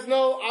always says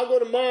no, I'll go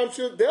to mom.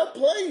 They'll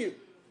play you.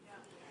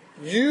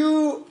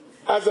 You,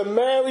 as a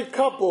married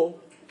couple,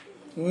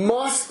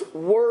 must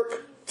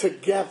work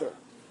together.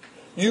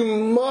 You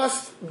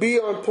must be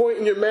on point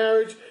in your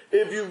marriage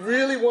if you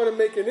really want to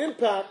make an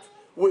impact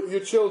with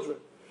your children.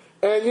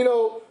 And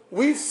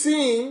we've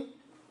seen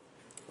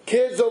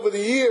kids over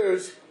the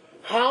years,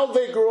 how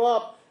they grow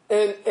up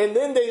And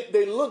then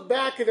they look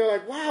back and they're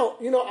like, wow,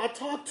 I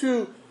talked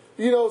to,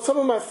 some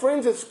of my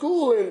friends at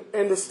school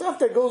and the stuff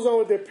that goes on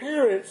with their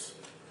parents,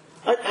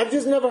 I've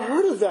just never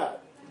heard of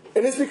that.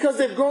 And it's because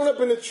they've grown up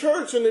in the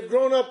church and they've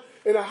grown up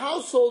in a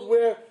household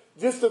where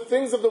just the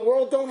things of the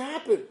world don't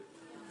happen.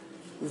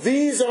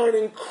 These are an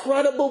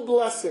incredible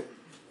blessing.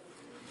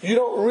 You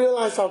don't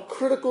realize how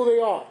critical they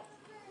are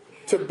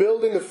to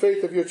building the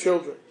faith of your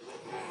children.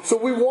 So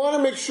we want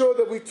to make sure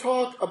that we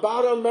talk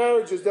about our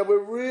marriages, that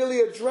we're really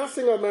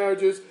addressing our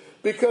marriages,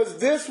 because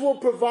this will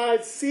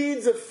provide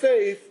seeds of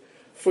faith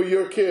for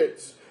your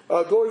kids.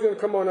 Glory's going to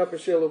come on up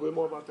and share a little bit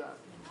more about that.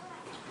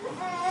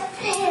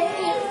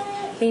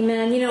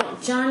 Amen.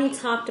 Johnny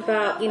talked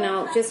about,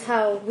 just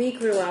how we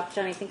grew up.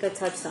 Johnny, I think I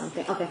touched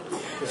something. Okay.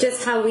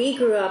 Just how we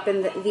grew up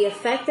and the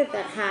effect that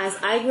has.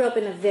 I grew up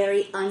in a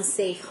very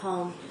unsafe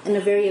home, in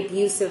a very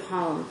abusive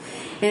home.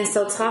 And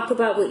so talk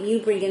about what you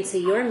bring into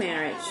your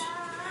marriage.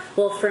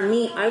 Well, for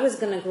me, I was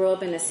going to grow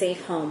up in a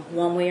safe home,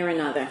 one way or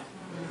another.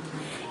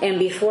 And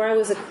before I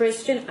was a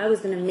Christian, I was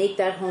going to make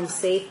that home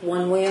safe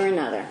one way or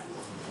another.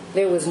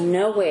 There was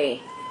no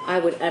way I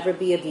would ever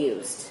be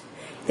abused.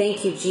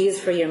 Thank you,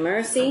 Jesus, for your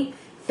mercy.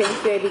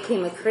 Thank you, I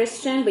became a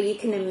Christian. But you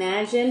can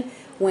imagine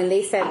when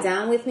they sat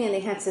down with me and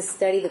they had to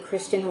study the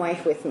Christian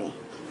wife with me.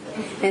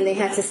 And they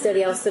had to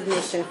study out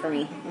submission for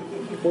me,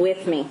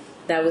 with me.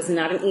 That was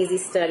not an easy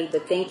study,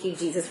 but thank you,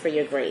 Jesus, for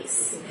your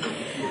grace.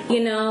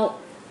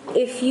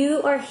 If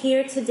you are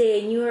here today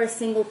and you are a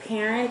single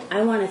parent,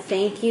 I want to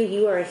thank you.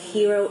 You are a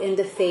hero in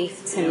the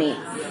faith to me.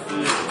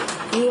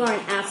 You are an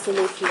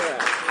absolute hero.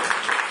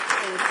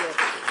 Thank you.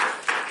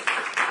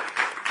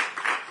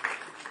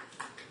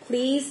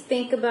 Please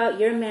think about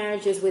your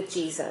marriages with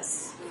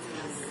Jesus.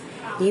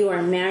 You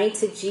are married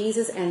to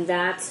Jesus, and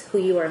that's who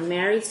you are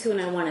married to,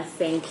 and I want to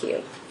thank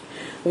you.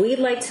 We'd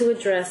like to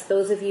address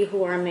those of you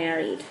who are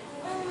married.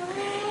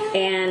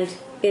 And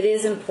it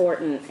is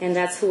important, and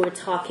that's who we're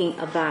talking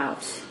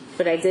about.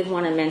 But I did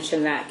want to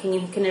mention that.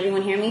 Can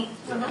everyone hear me?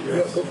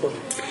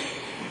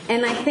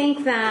 And I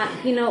think that,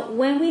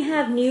 when we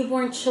have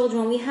newborn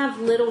children, we have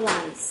little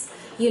ones,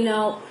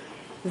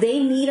 they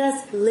need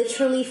us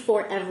literally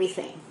for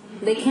everything.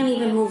 They can't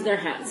even move their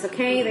heads,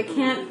 okay?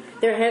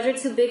 Their heads are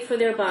too big for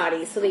their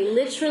bodies, so they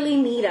literally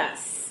need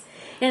us.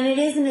 And it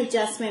is an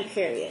adjustment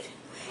period.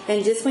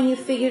 And just when you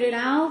figured it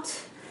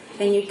out,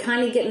 and you're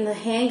kind of getting the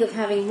hang of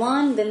having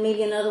one, then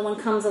maybe another one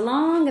comes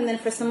along, and then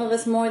for some of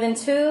us more than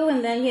two,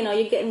 and then,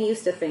 you're getting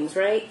used to things,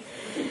 right?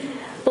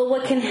 But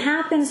what can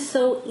happen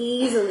so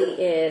easily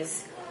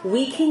is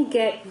we can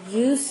get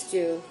used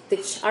to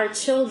our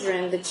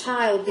children, the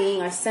child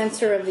being our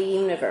center of the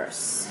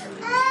universe.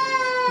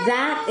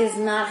 That is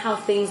not how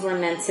things were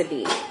meant to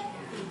be.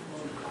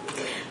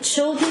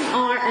 Children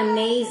are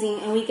amazing,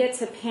 and we get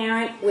to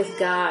parent with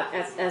God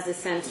as the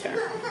center.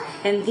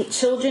 And the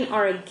children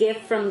are a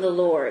gift from the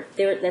Lord.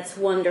 That's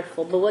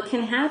wonderful. But what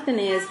can happen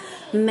is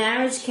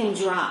marriage can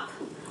drop.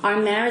 Our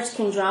marriage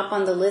can drop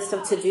on the list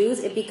of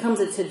to-dos. It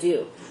becomes a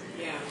to-do.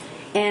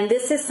 And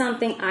this is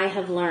something I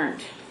have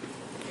learned.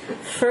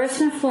 First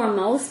and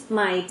foremost,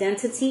 my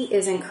identity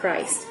is in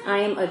Christ. I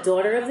am a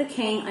daughter of the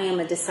King. I am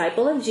a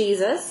disciple of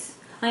Jesus.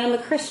 I am a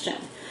Christian.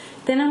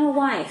 Then I'm a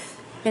wife.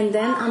 And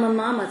then I'm a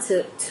mama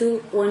to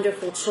two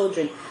wonderful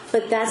children.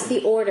 But that's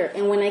the order.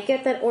 And when I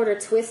get that order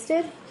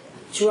twisted,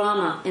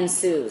 drama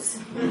ensues.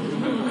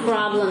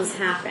 Problems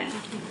happen.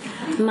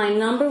 My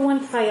number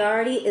one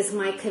priority is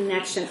my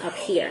connection up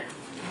here.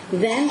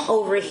 Then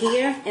over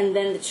here, and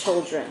then the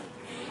children.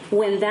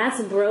 When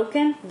that's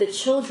broken, the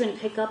children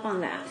pick up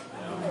on that.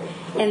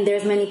 And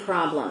there's many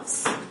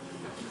problems.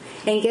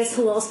 And guess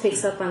who else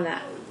picks up on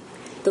that?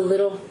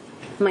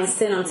 My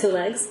sin on two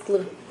legs,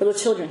 little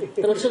children.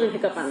 Little children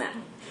pick up on that.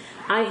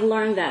 I've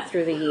learned that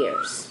through the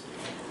years.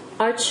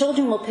 Our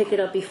children will pick it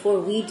up before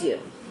we do,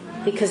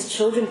 because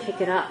children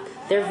pick it up.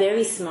 They're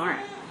very smart.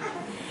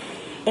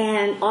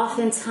 And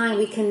oftentimes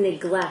we can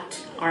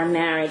neglect our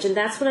marriage. And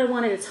that's what I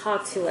wanted to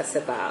talk to us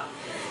about.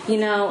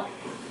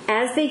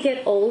 As they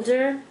get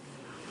older,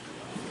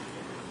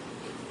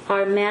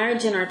 our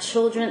marriage and our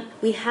children,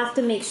 we have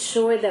to make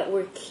sure that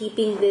we're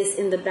keeping this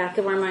in the back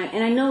of our mind.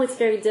 And I know it's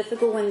very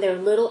difficult when they're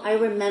little. I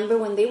remember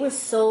when they were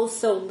so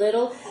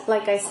little,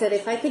 like I said,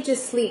 if I could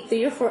just sleep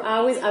 3 or 4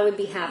 hours, I would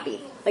be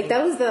happy. Like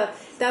that was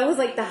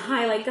like the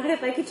high. Like, God,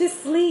 if I could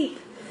just sleep.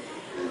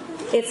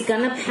 It's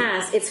going to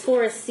pass. It's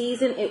for a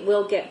season. It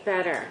will get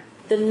better.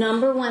 The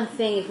number one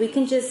thing, if you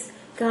can just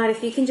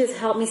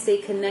help me stay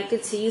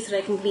connected to you so that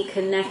I can be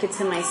connected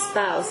to my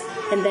spouse,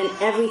 and then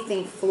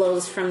everything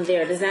flows from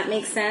there. Does that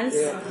make sense?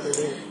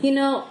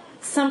 Yeah.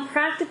 Some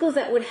practicals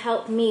that would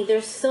help me,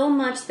 there's so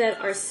much that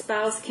our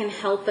spouse can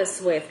help us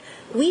with.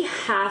 We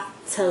have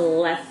to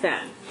let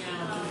them.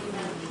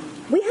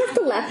 We have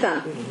to let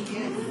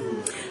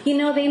them.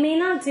 They may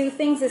not do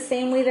things the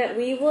same way that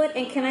we would.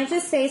 And can I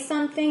just say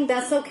something?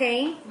 That's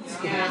okay.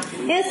 Yeah.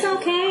 It's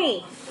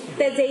okay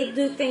that they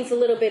do things a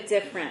little bit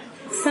different.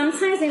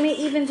 Sometimes they may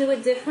even do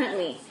it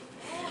differently.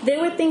 There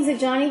were things that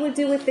Johnny would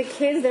do with the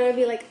kids that I'd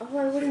be like, oh,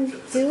 I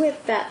wouldn't do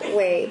it that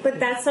way. But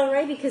that's all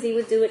right because he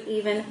would do it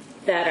even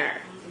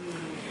better.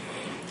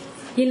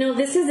 You know,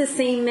 this is the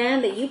same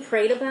man that you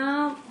prayed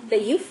about,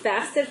 that you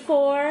fasted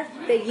for,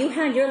 that you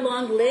had your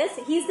long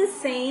list. He's the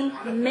same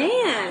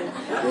man.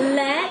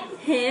 Let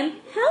him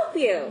help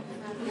you.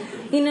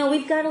 You know,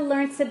 we've got to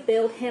learn to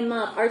build him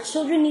up. Our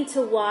children need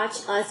to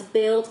watch us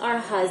build our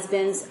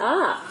husbands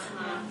up.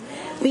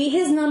 Be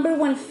his number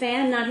one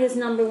fan, not his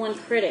number one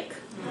critic.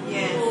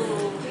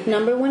 Yes.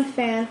 Number one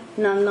fan,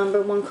 not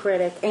number one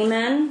critic.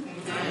 Amen?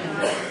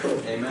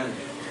 Amen.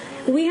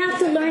 We have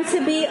to learn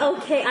to be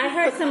okay. I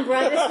heard some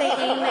brothers say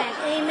amen.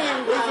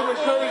 Amen.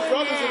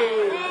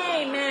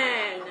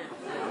 Amen.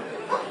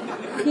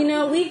 You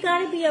know, we've got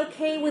to be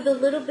okay with a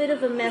little bit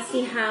of a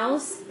messy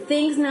house.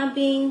 Things not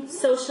being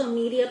social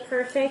media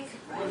perfect,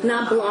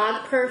 not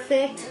blog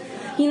perfect.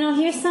 You know,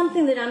 here's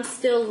something that I'm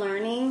still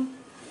learning.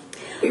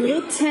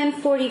 Luke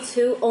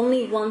 10:42,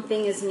 only one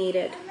thing is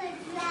needed.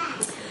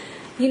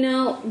 You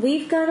know,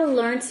 we've got to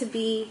learn to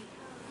be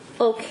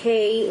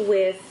okay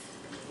with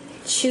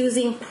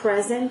choosing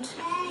present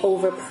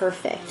over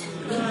perfect.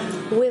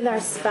 With our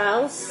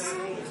spouse,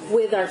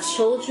 with our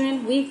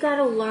children, we've got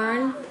to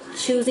learn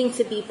choosing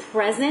to be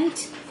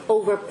present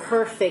over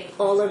perfect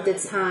all of the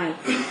time.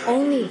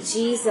 Only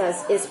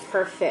Jesus is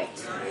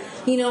perfect.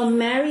 You know,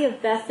 Mary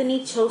of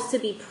Bethany chose to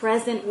be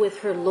present with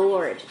her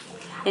Lord.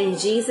 And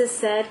Jesus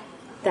said,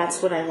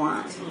 that's what I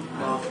want.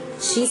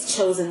 She's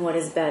chosen what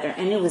is better,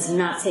 and it was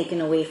not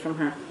taken away from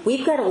her.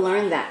 We've got to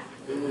learn that.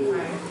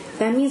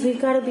 That means we've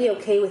got to be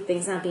okay with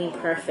things not being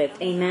perfect.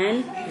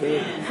 Amen?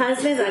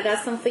 Husbands, I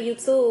got some for you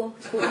too.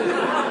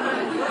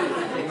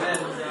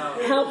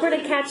 Help her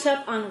to catch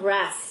up on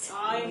rest.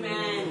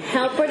 Amen.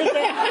 Help her to get...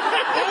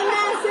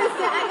 Amen,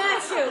 sister. I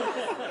got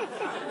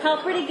you.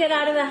 Help her to get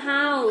out of the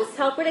house.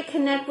 Help her to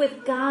connect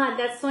with God.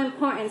 That's so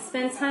important.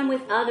 Spend time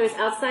with others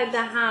outside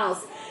the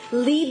house.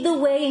 Lead the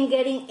way in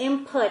getting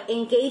input.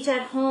 Engage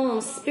at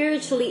home,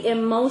 spiritually,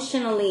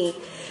 emotionally.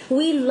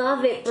 We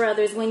love it,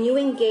 brothers. When you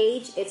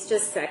engage, it's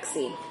just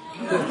sexy.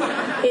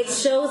 It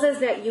shows us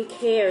that you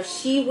care.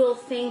 She will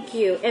thank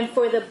you. And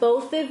for the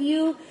both of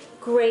you,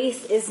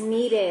 grace is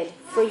needed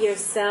for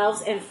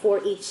yourselves and for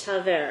each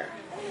other.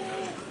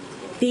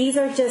 These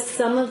are just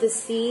some of the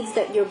seeds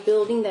that you're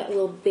building that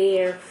will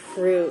bear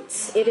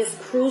fruit. It is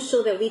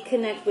crucial that we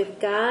connect with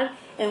God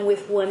and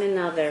with one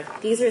another.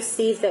 These are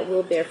seeds that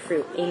will bear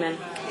fruit. Amen.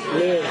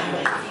 Amen.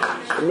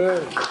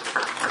 Amen.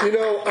 You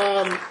know,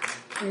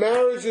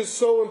 marriage is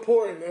so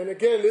important. And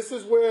again, this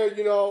is where,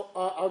 you know,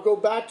 I'll go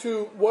back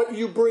to what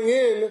you bring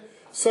in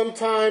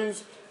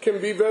sometimes can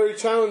be very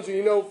challenging.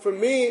 You know, for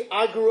me,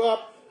 I grew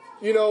up,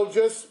 you know,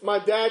 just my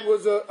dad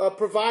was a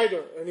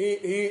provider, and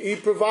he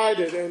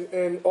provided,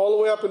 and all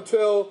the way up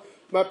until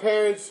my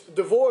parents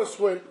divorced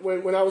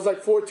when I was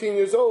like 14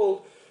 years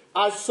old,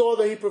 I saw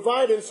that he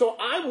provided. And so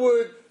I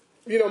would,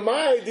 you know,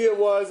 my idea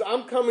was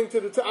I'm coming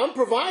to I'm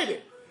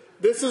providing.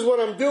 This is what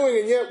I'm doing,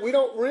 and yet we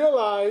don't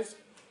realize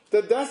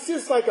that that's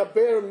just like a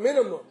bare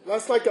minimum.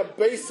 That's like a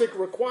basic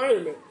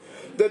requirement.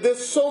 That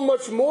there's so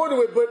much more to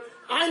it, but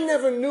I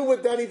never knew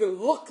what that even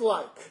looked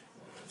like.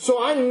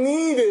 So I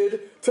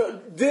needed to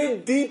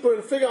dig deeper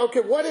and figure out, okay,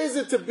 what is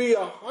it to be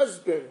a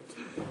husband?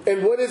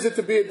 And what is it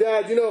to be a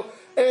dad? You know,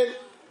 and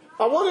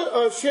I want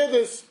to share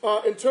this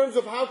in terms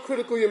of how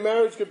critical your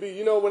marriage could be.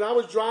 You know, when I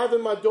was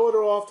driving my daughter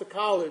off to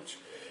college,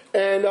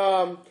 and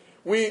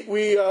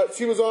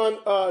she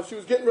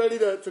was getting ready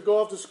to go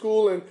off to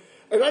school, and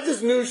I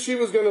just knew she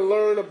was going to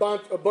learn a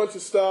bunch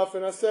of stuff.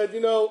 And I said,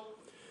 you know,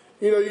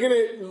 you're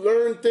going to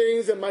learn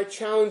things that might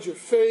challenge your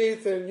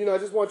faith, and, you know, I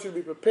just want you to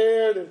be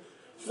prepared. And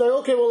she's like,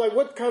 okay, well, like,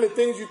 what kind of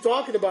things you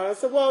talking about? I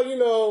said, well, you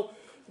know,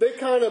 they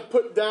kind of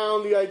put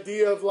down the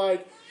idea of,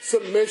 like,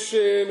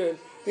 submission, and,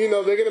 you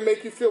know, they're going to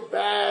make you feel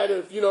bad,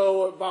 if, you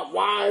know, about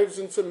wives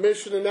and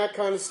submission and that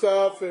kind of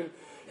stuff. And,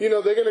 you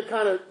know, they're going to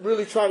kind of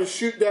really try to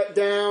shoot that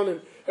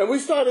down. And we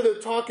started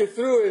to talk it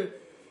through.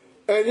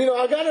 And you know,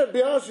 I got to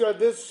be honest with you,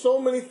 there's so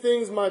many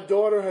things my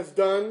daughter has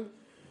done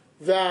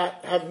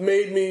that have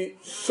made me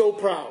so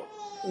proud.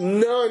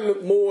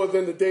 None more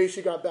than the day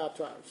she got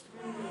baptized.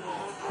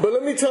 But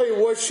let me tell you,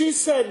 what she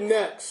said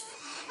next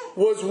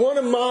was one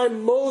of my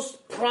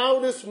most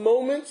proudest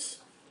moments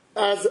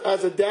as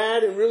a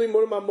dad, and really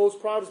one of my most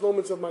proudest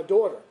moments of my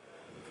daughter.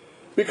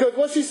 Because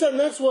what she said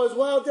next was,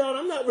 well, Dad,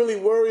 I'm not really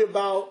worried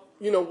about,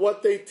 you know,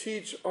 what they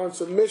teach on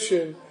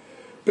submission,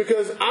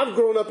 because I've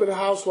grown up in a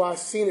house where I've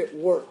seen it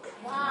work.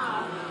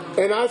 Wow.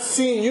 And I've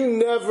seen you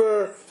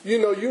never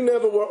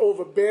were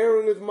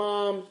overbearing with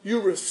Mom.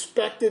 You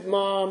respected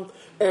Mom.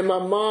 And my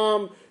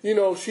mom, you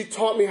know, she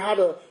taught me how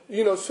to,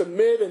 you know,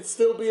 submit and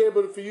still be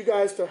able for you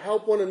guys to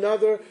help one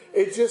another.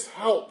 It just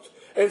helped.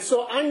 And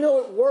so I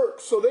know it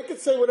works. So they could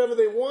say whatever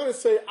they want to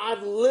say.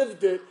 I've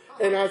lived it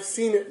and I've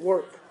seen it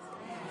work.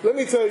 Let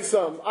me tell you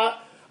something.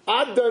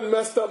 I've done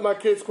messed up my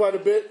kids quite a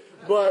bit,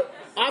 but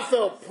I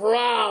felt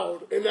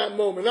proud in that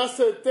moment. I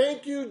said,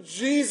 thank you,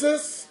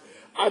 Jesus.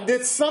 I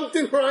did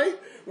something right.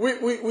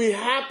 We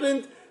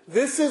happened.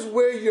 This is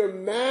where your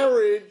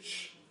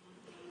marriage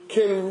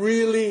can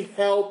really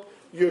help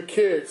your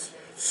kids.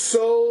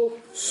 So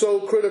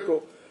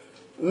critical.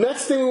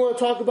 Next thing we want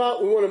to talk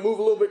about, we want to move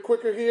a little bit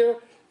quicker here,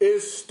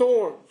 is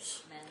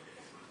storms.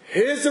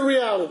 Here's the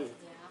reality.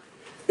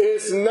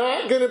 It's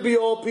not going to be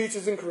all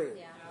peaches and cream.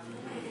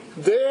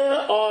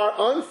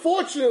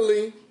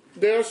 Unfortunately,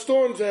 there are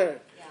storms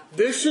ahead.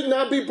 This should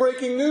not be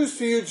breaking news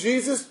to you.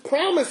 Jesus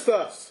promised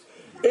us,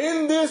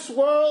 in this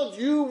world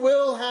you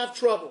will have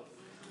trouble.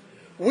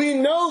 We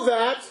know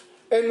that,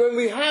 and when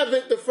we have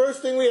it, the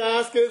first thing we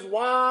ask is,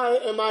 why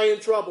am I in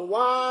trouble?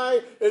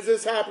 Why is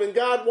this happening?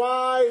 God,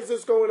 why is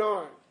this going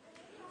on?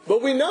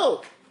 But we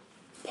know,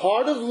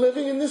 part of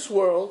living in this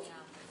world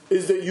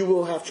is that you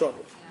will have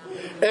trouble.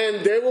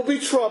 And there will be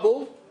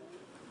trouble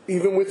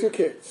even with your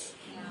kids.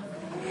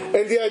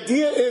 And the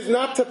idea is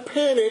not to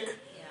panic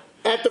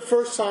at the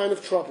first sign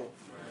of trouble.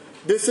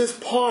 This is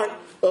part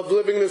of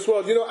living in this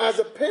world. You know, as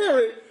a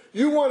parent,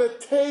 you want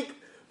to take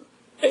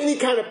any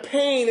kind of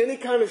pain, any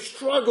kind of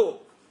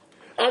struggle.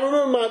 I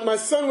remember my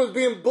son was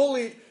being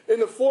bullied in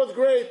the 4th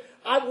grade.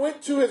 I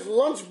went to his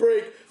lunch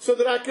break so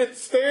that I could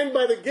stand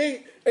by the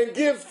gate and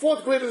give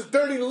 4th graders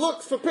dirty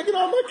looks for picking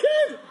on my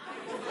kid.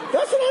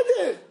 That's what I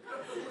did.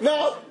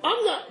 Now,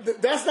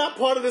 that's not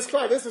part of this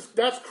class.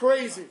 That's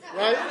crazy,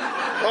 right?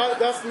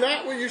 That's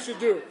not what you should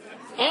do.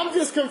 I'm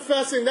just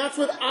confessing that's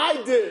what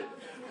I did.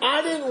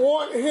 I didn't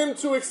want him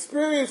to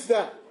experience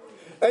that.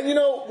 And you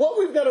know, what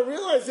we've got to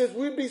realize is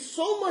we'd be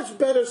so much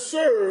better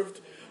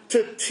served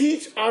to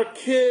teach our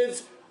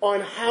kids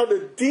on how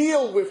to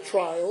deal with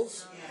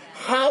trials,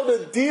 how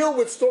to deal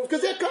with storms,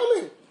 because they're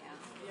coming.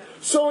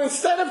 So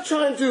instead of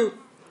trying to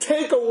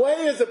take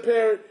away as a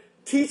parent,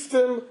 teach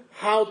them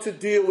how to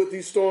deal with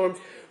these storms.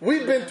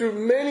 We've been through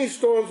many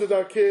storms with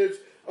our kids.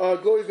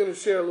 Glory's going to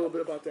share a little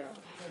bit about that.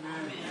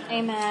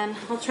 Amen.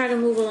 I'll try to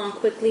move along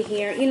quickly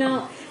here. You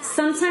know,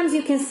 sometimes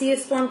you can see a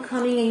storm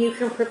coming and you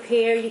can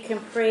prepare, you can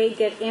pray,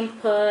 get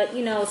input.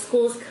 You know,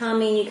 school's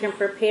coming, you can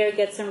prepare,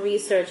 get some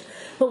research.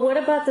 But what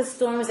about the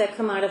storms that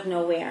come out of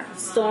nowhere?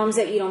 Storms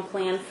that you don't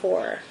plan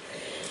for.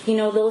 You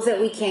know, those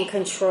that we can't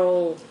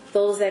control.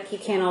 Those that you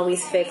can't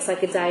always fix,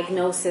 like a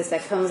diagnosis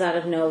that comes out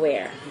of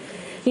nowhere.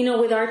 You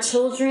know, with our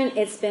children,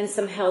 it's been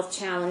some health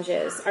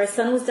challenges. Our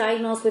son was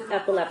diagnosed with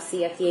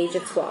epilepsy at the age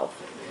of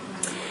 12.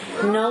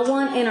 No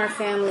one in our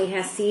family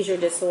has seizure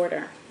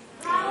disorder.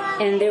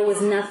 And there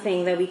was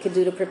nothing that we could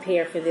do to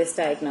prepare for this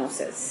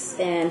diagnosis.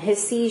 And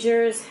his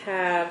seizures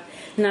have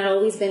not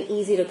always been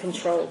easy to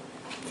control.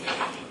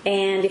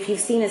 And if you've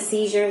seen a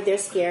seizure, they're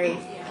scary.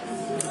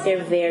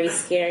 They're very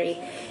scary.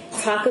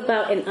 Talk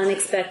about an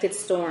unexpected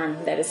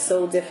storm that is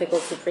so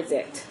difficult to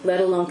predict, let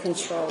alone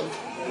control.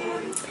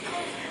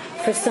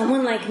 For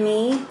someone like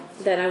me,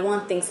 that I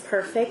want things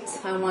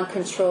perfect, I want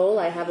control,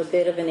 I have a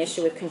bit of an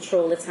issue with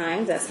control at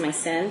times, that's my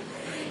sin.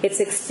 It's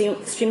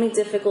extremely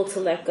difficult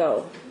to let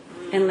go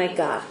and let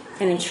God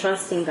and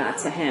entrusting God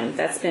to Him.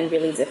 That's been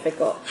really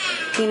difficult.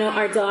 You know,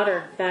 our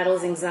daughter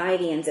battles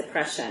anxiety and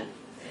depression.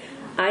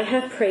 I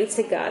have prayed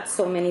to God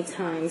so many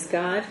times,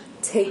 God,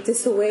 take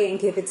this away and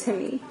give it to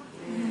me.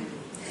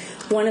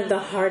 One of the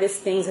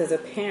hardest things as a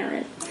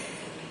parent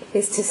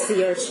is to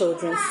see our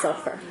children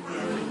suffer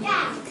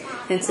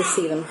and to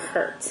see them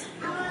hurt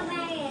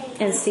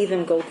and see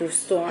them go through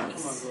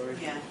storms.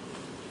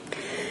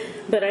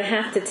 But I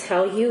have to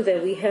tell you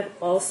that we have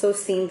also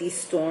seen these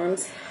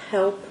storms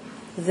help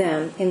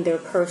them in their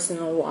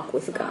personal walk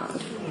with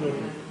God.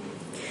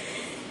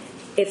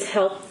 It's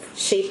helped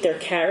shape their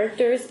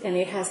characters, and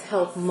it has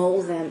helped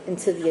mold them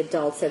into the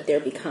adults that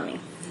they're becoming.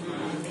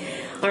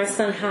 Our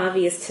son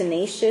Javi is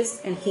tenacious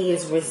and he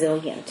is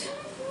resilient.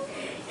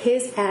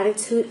 His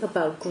attitude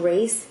about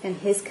grace and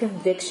his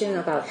conviction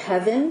about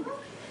heaven,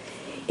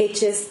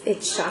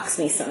 it shocks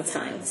me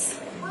sometimes.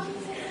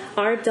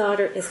 Our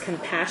daughter is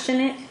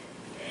compassionate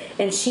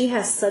and she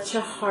has such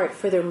a heart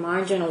for the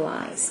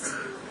marginalized,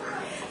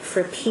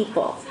 for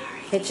people.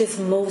 It just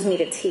moves me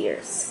to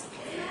tears.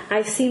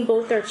 I've seen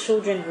both our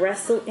children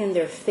wrestle in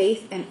their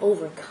faith and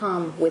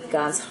overcome with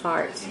God's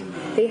heart.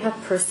 They have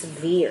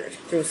persevered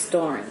through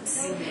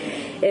storms.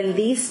 And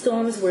these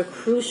storms were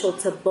crucial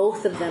to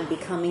both of them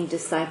becoming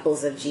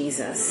disciples of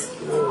Jesus.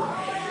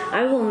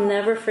 I will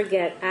never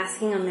forget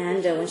asking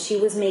Amanda when she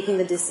was making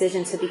the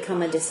decision to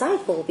become a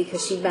disciple,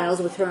 because she battles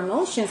with her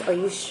emotions, are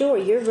you sure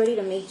you're ready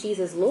to make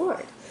Jesus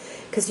Lord?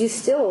 Because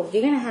you're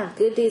going to have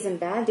good days and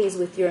bad days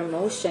with your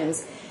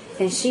emotions.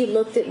 And she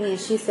looked at me and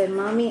she said,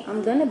 Mommy,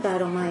 I'm going to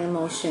battle my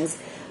emotions,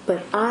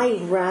 but I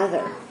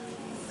rather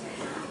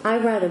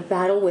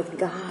battle with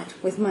God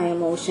with my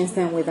emotions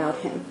than without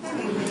Him.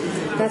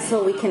 That's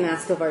what we can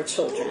ask of our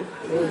children.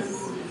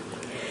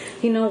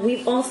 You know,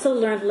 we've also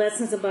learned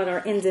lessons about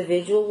our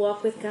individual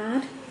walk with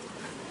God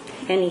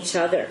and each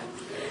other.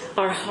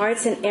 Our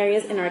hearts and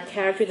areas in our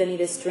character that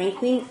needed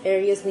strengthening,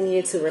 areas we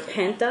needed to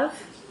repent of.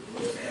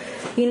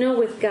 You know,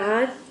 with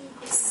God,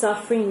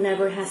 suffering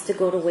never has to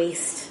go to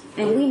waste.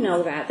 And we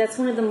know that. That's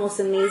one of the most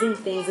amazing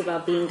things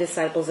about being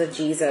disciples of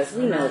Jesus.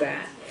 We know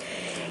that.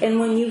 And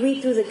when you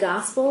read through the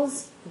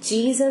Gospels,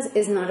 Jesus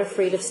is not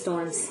afraid of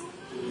storms.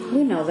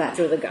 We know that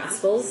through the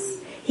Gospels.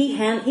 He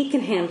He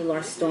can handle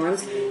our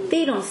storms.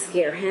 They don't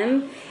scare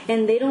him,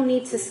 and they don't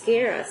need to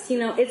scare us.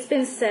 It's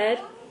been said,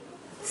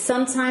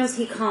 sometimes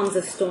he calms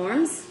the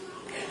storms.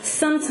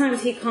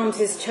 Sometimes he calms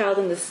his child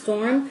in the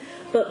storm.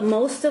 But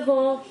most of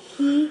all,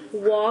 he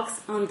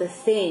walks on the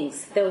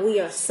things that we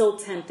are so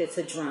tempted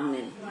to drown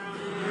in.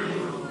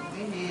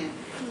 Amen.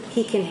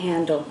 He can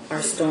handle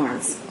our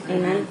storms.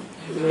 Amen.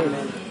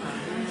 Amen.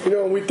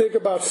 When we think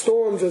about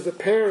storms as a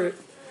parent,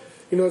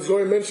 as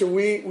Gloria mentioned,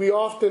 we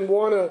often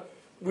want to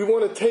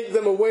take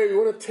them away. We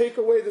want to take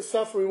away the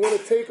suffering. We want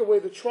to take away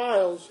the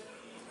trials.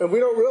 And we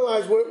don't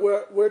realize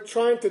we're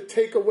trying to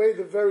take away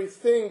the very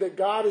thing that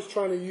God is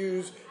trying to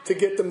use to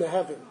get them to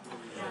heaven.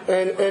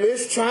 And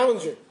it's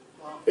challenging.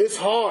 It's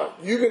hard.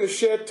 You're going to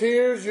shed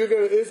tears.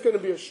 It's going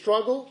to be a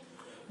struggle.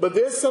 But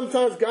there's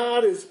sometimes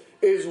God is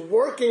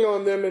working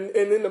on them. And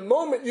in the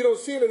moment, you don't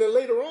see it. And then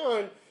later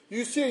on,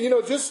 you see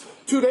it. Just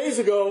 2 days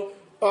ago,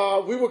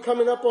 we were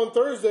coming up on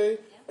Thursday.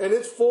 And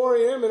it's 4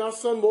 a.m. and our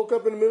son woke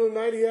up in the middle of the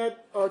night. He had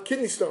a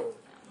kidney stone.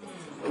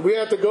 We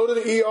had to go to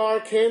the ER,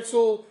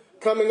 cancel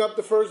coming up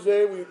the first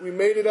day. We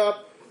made it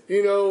up,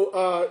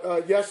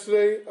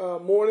 yesterday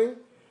morning.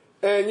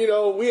 And,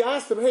 we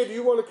asked him, hey, do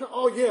you want to come?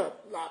 Oh, yeah,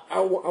 I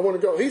want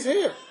to go. He's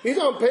here. He's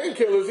on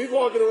painkillers. He's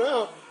walking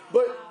around.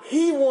 But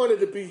he wanted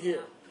to be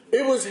here.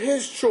 It was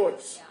his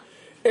choice.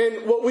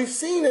 And what we've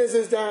seen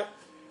is that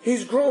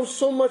he's grown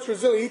so much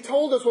resilient. He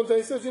told us one day,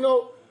 he says,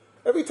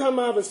 every time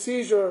I have a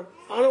seizure,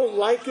 I don't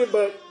like it,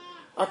 but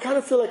I kind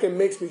of feel like it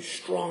makes me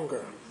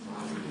stronger.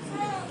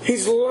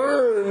 He's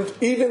learned,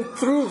 even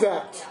through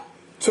that,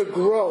 to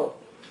grow.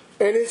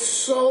 And it's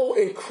so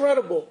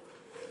incredible.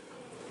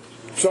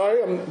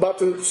 Sorry, I'm about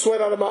to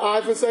sweat out of my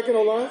eye for a second.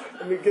 Hold on.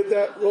 Let me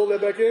roll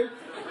that back in.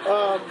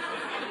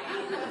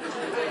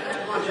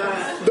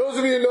 Those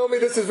of you who know me,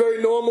 this is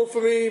very normal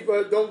for me,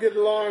 but don't get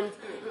alarmed.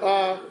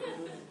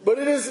 But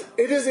it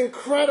is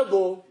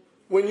incredible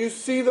when you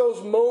see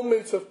those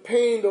moments of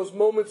pain, those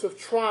moments of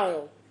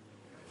trial,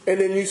 and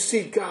then you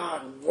see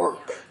God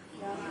work.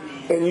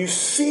 And you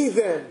see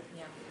them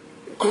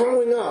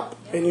growing up,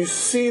 and you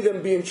see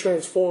them being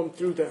transformed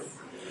through them.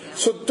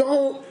 So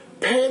don't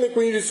panic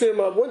when you just see them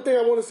up. One thing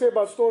I want to say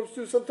about storms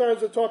too,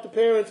 sometimes I talk to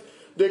parents,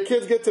 their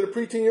kids get to the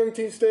preteen, young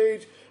teen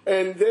stage,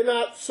 and they're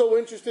not so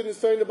interested in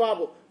studying the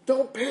Bible.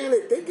 Don't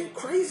panic. They get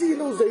crazy in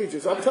those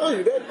ages. I'm telling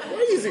you, they're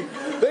crazy.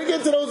 They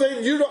get to those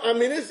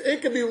ages,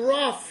 it can be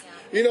rough.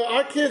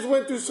 Our kids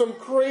went through some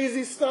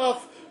crazy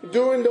stuff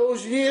during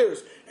those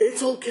years.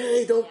 It's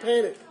okay. Don't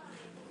panic.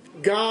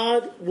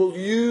 God will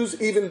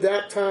use even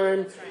that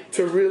time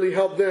to really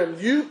help them.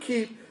 You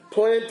keep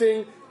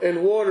planting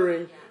and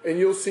watering, and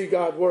you'll see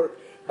God work.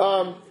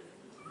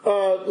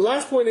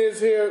 Last point is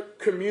here,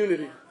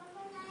 community.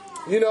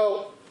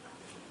 The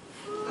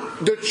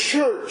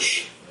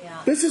church.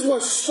 This is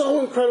what's so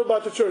incredible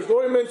about the church.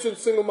 Gloria mentioned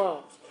single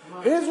moms.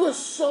 Here's what's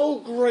so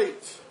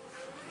great.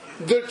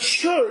 The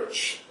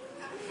church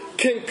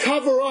can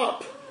cover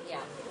up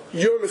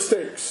your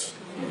mistakes.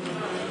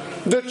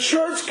 The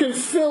church can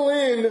fill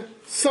in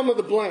some of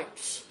the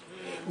blanks.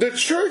 The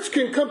church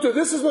can come to,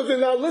 this is what,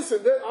 now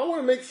listen, I want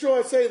to make sure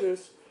I say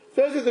this.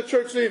 Says as the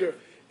church leader,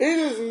 it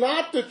is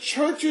not the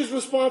church's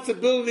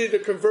responsibility to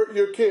convert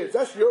your kids.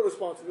 That's your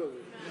responsibility.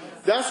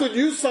 That's what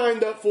you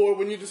signed up for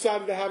when you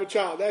decided to have a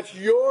child. That's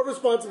your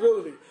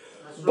responsibility.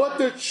 But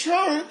the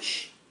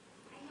church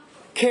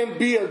can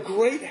be a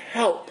great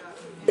help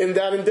in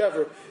that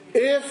endeavor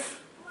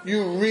if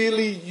you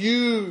really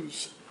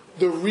use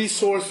the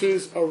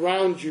resources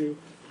around you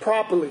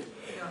properly.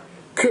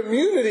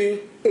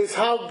 Community is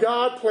how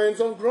God plans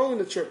on growing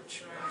the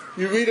church.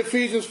 You read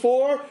Ephesians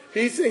 4,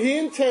 he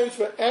intends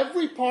for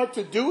every part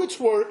to do its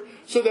work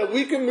so that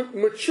we can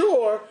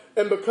mature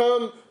and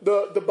become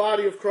the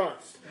body of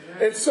Christ.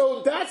 And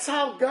so that's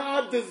how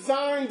God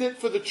designed it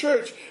for the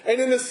church. And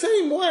in the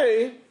same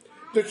way,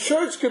 the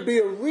church could be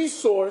a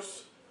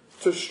resource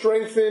to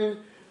strengthen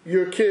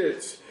your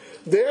kids.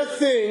 There are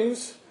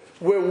things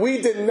where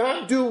we did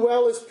not do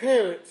well as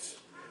parents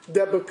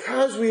that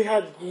because we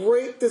had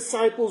great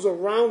disciples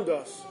around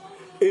us,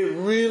 it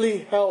really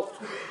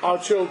helped our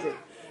children.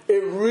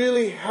 It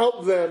really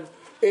helped them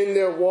in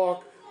their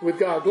walk with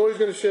God. Gloria's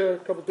going to share a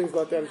couple things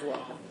about that as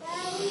well.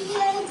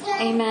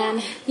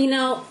 Amen.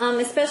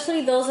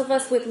 Especially those of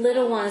us with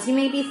little ones, you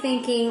may be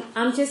thinking,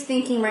 I'm just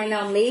thinking right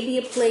now, maybe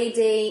a play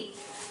date.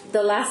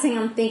 The last thing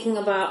I'm thinking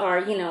about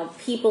are,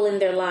 people in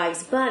their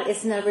lives. But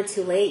it's never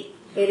too late.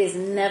 It is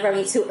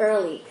never too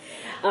early.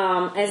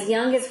 As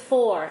young as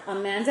 4,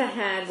 Amanda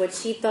had what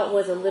she thought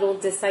was a little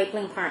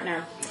discipling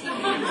partner.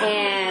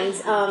 And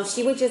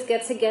she would just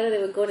get together. They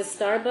would go to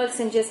Starbucks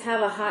and just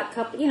have a hot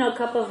cup,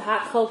 cup of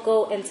hot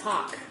cocoa and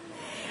talk.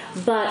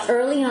 But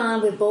early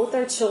on with both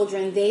our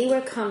children, they were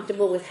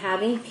comfortable with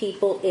having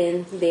people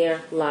in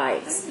their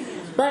lives.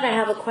 But I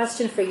have a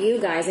question for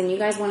you guys, and you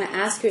guys want to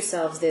ask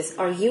yourselves this.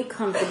 Are you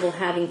comfortable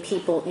having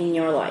people in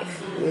your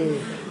life?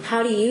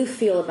 How do you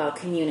feel about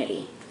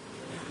community?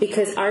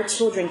 Because our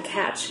children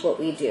catch what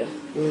we do.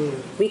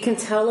 We can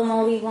tell them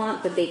all we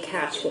want, but they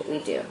catch what we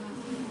do.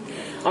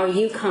 Are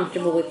you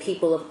comfortable with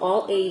people of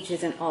all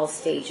ages and all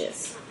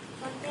stages?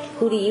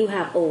 Who do you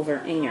have over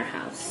in your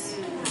house?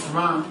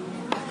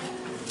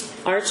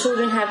 Our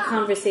children have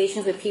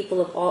conversations with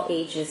people of all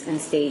ages and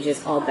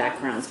stages, all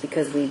backgrounds,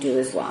 because we do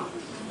as well.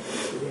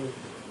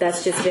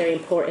 That's just very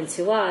important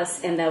to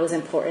us, and that was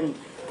important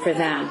for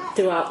them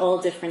throughout all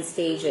different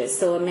stages.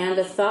 So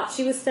Amanda thought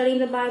she was studying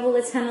the Bible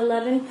at 10,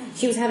 11.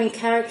 She was having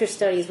character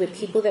studies with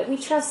people that we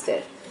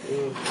trusted.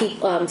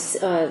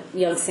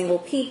 Young single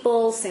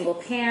people, single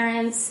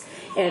parents,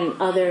 and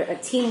other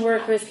teen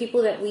workers,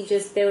 people that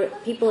there were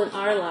people in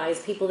our lives,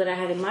 people that I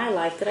had in my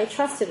life that I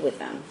trusted with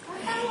them,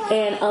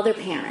 and other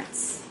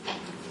parents.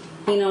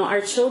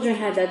 Our children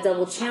had that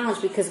double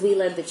challenge because we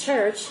led the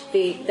church,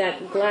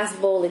 that glass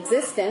bowl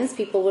existence.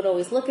 People would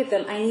always look at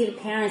them. I needed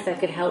parents that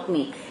could help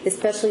me,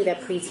 especially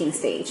that preteen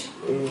stage,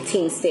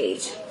 teen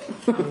stage.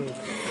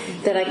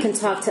 That I can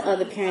talk to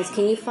other parents.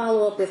 Can you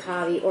follow up with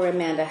Javi or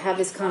Amanda? Have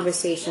this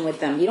conversation with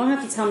them. You don't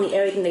have to tell me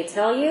everything they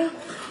tell you,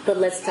 but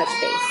let's touch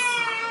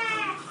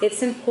base.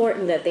 It's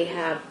important that they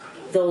have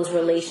those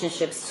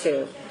relationships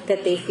too,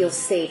 that they feel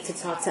safe to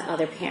talk to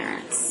other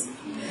parents.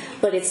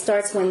 But it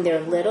starts when they're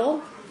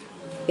little.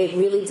 It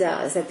really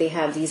does, that they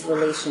have these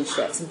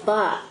relationships.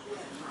 But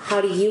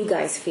how do you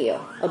guys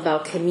feel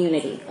about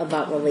community,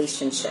 about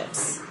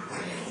relationships?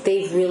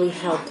 They've really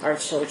helped our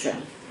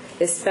children,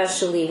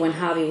 especially when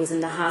Javi was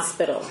in the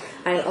hospital.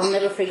 I'll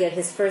never forget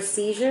his first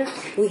seizure.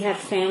 We had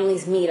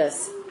families meet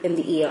us in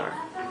the ER.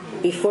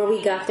 Before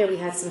we got there, we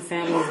had some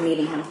families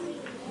meeting him.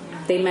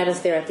 They met us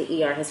there at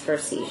the ER, his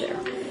first seizure.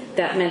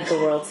 That meant the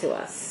world to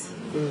us,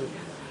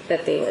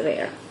 that they were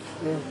there.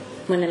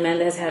 When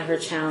Amanda has had her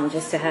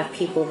challenges, to have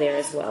people there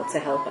as well to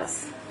help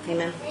us.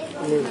 Amen?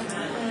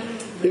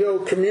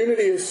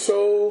 Community is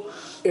so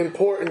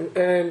important.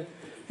 And,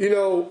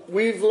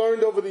 we've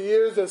learned over the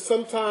years that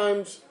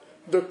sometimes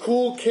the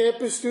cool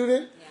campus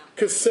student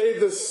could say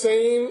the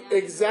same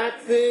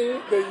exact thing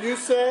that you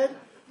said,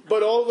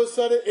 but all of a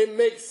sudden it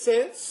makes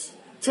sense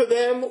to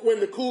them when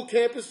the cool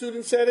campus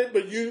student said it,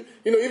 but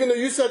even though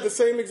you said the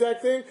same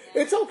exact thing,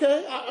 it's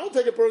okay. I don't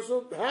take it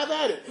personal. Have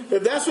at it.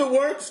 If that's what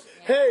works,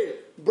 hey,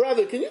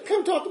 brother, can you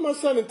come talk to my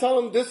son and tell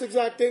him this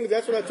exact thing?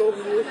 That's what I told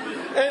him to do.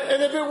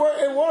 And if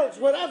it works,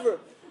 whatever.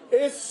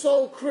 It's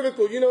so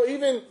critical.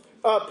 Even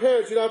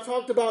parents, I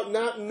talked about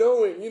not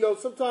knowing.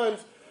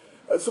 Sometimes,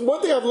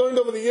 one thing I've learned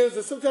over the years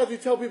is sometimes you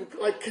tell people,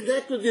 like,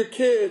 connect with your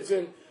kids.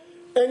 And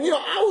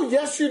I will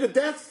yes you to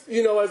death,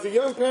 as a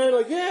young parent,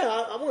 like,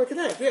 yeah, I want to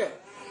connect, yeah.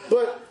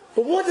 But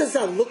what does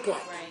that look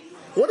like?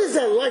 What is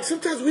that like?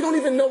 Sometimes we don't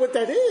even know what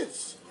that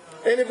is.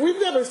 And if we've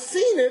never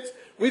seen it,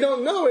 we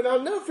don't know. And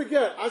I'll never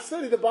forget, I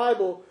studied the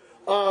Bible,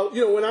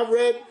 when I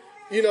read,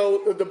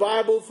 the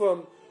Bible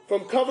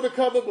from cover to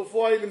cover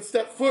before I even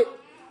stepped foot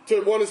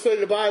to want to study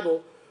the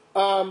Bible.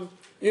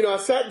 I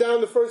sat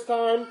down the first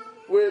time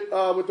with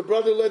the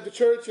brother who led the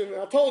church, and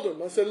I told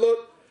him, I said,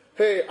 look,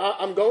 hey,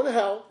 I'm going to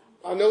hell.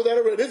 I know that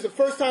already. This is the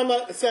first time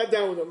I sat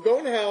down with him. I'm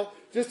going to hell.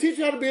 Just teach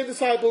me how to be a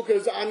disciple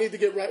because I need to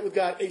get right with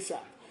God ASAP.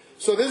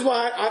 So this is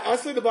why I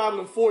studied the Bible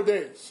in 4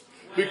 days.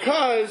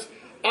 Because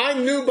I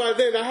knew by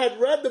then, I had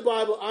read the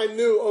Bible, I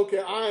knew, okay,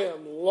 I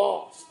am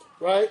lost,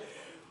 right?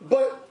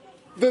 But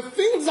the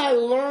things I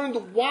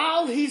learned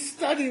while he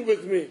studied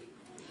with me,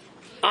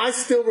 I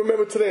still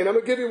remember today. And I'm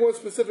going to give you one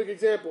specific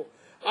example.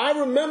 I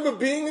remember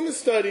being in the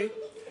study,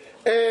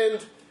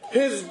 and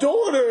his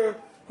daughter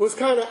was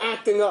kind of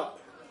acting up.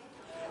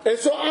 And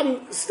so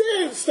I'm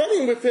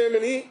studying with him,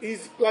 and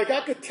he's like,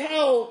 I could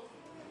tell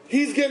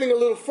he's getting a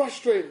little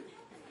frustrated.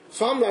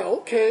 So I'm like,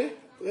 okay,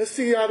 let's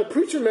see how the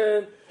preacher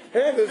man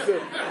handles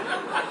it.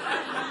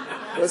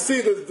 Let's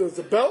see, does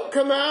the belt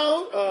come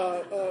out?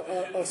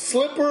 A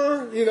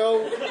slipper,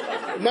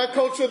 my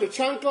culture, the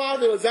chancla,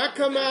 does that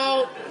come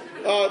out?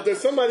 Does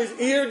somebody's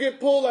ear get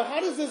pulled? Like, how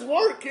does this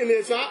work in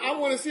this? I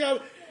want to see how.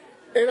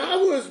 And I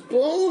was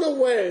blown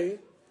away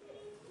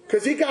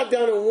because he got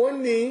down on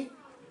one knee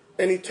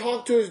and he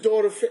talked to his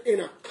daughter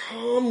in a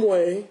calm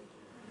way,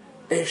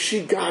 and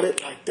she got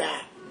it like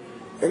that.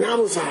 And I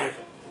was like,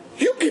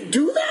 you can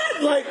do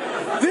that? Like,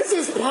 this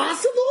is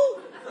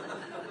possible?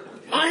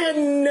 I had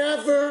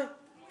never,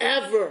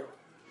 ever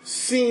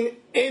seen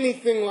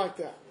anything like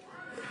that.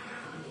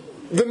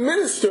 The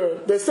minister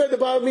that said the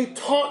Bible to me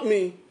taught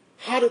me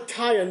how to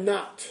tie a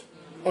knot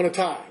on a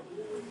tie.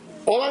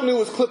 All I knew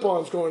was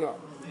clip-ons growing up.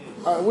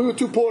 We were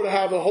too poor to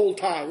have a whole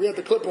tie. We had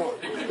the clip-on.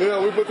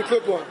 We put the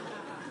clip-on.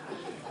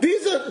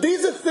 These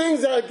are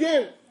things that,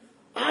 again,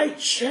 I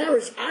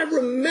cherish. I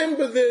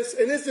remember this,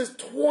 and this is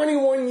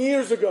 21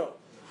 years ago.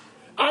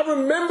 I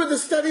remember the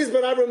studies,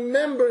 but I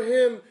remember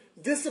him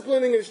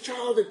disciplining his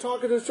child and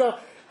talking to his child.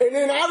 And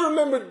then I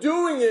remember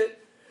doing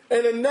it,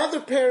 and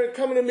another parent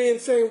coming to me and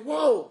saying,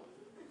 whoa,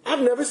 I've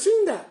never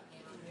seen that.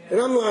 And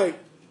I'm like,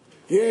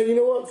 yeah, you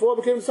know what? Before I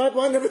became a disciple,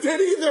 I never did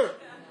either.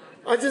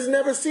 I just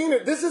never seen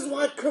it. This is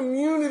why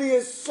community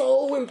is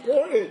so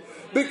important.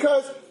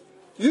 Because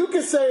you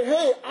can say,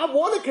 hey, I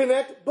want to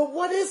connect, but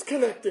what is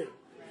connecting?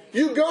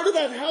 You go to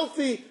that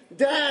healthy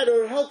dad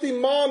or healthy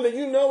mom that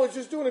you know is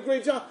just doing a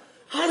great job.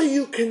 How do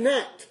you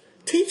connect?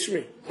 Teach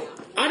me.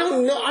 I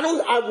don't know.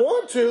 I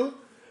want to,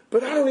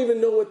 but I don't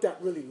even know what that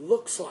really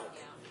looks like.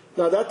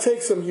 Now, that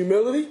takes some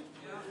humility.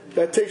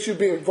 That takes you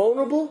being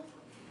vulnerable.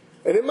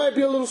 And it might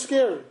be a little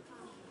scary.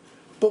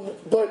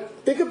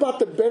 But think about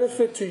the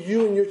benefit to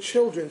you and your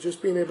children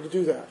just being able to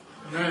do that.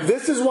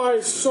 This is why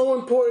it's so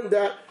important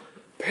that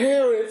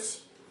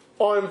parents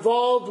are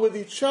involved with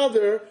each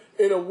other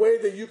in a way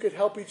that you could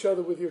help each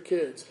other with your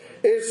kids.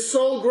 It's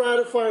so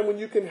gratifying when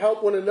you can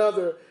help one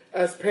another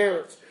as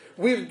parents.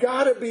 We've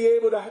got to be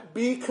able to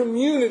be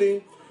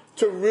community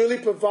to really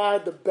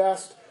provide the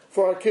best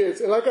for our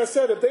kids. And like I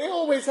said, if they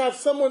always have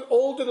someone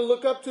older to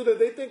look up to that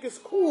they think is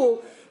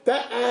cool,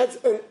 that adds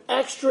an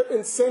extra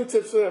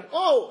incentive to them.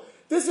 Oh,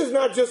 this is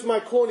not just my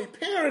corny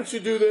parents who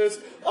do this.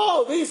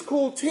 Oh, these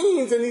cool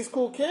teens and these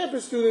cool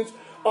campus students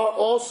are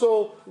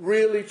also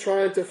really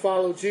trying to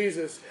follow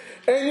Jesus.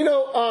 And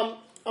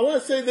I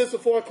want to say this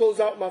before I close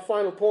out my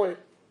final point,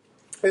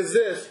 is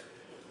this.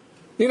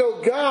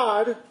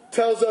 God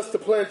tells us to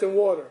plant and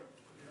water,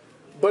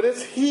 but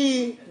it's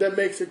He that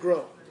makes it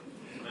grow.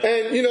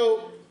 And,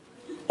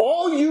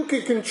 all you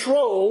can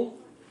control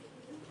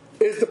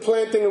is the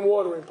planting and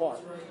watering part.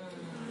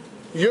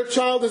 Your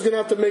child is going to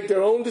have to make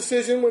their own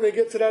decision when they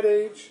get to that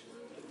age.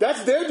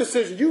 That's their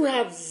decision. You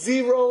have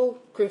zero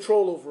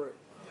control over it.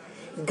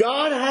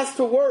 God has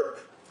to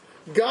work.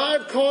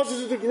 God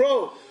causes it to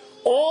grow.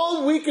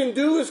 All we can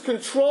do is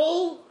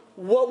control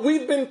what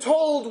we've been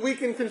told we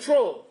can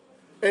control.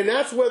 And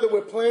that's whether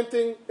we're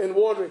planting and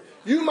watering.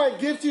 You might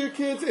give to your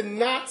kids and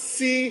not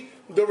see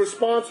the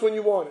response when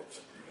you want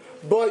it.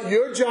 But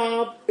your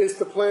job is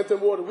to plant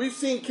and water. We've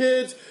seen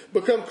kids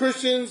become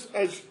Christians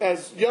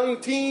as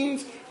young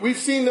teens. We've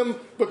seen them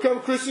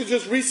become Christians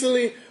just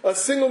recently. A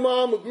single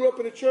mom who grew up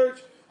in the church,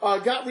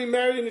 got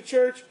remarried in the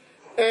church,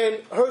 and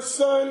her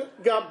son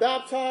got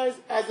baptized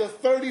as a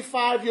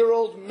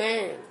 35-year-old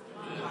man.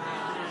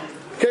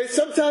 Okay,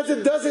 sometimes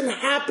it doesn't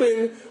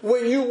happen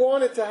when you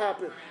want it to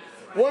happen.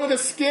 One of the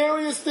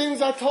scariest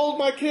things I told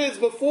my kids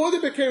before they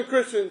became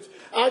Christians,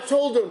 I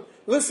told them,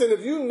 listen,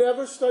 if you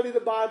never study the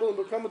Bible and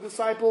become a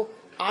disciple,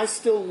 I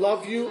still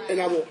love you and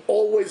I will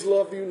always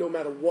love you no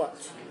matter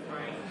what.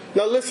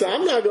 Now listen,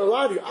 I'm not going to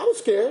lie to you. I was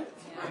scared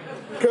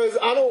because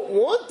I don't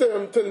want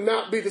them to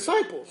not be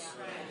disciples.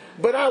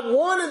 But I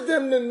wanted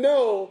them to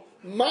know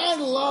my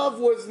love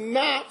was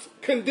not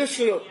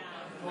conditional.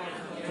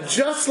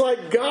 Just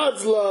like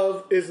God's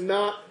love is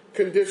not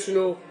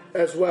conditional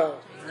as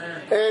well.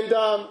 And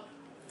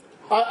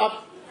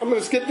I'm going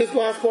to skip this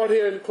last part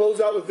here and close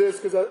out with this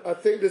because I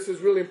think this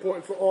is really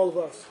important for all of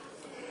us.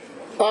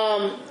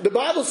 The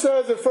Bible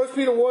says in 1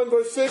 Peter 1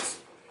 verse 6,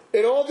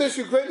 in all this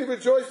you greatly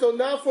rejoice, though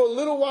now for a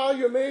little while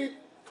you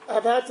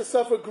have had to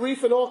suffer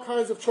grief and all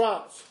kinds of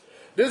trials.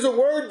 There's a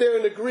word there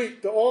in the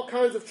Greek, the all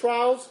kinds of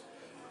trials,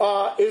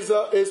 is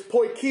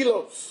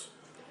poikilos.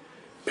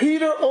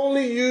 Peter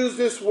only used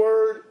this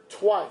word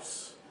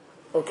twice.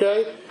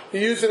 Okay?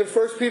 He used it in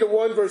 1 Peter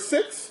 1 verse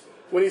 6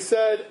 when he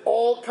said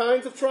all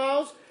kinds of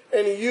trials.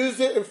 And he used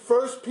it in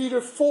 1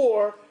 Peter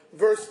 4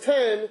 verse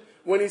 10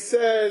 when he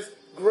says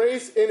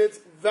grace in its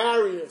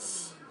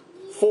various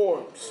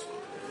forms.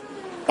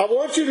 I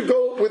want you to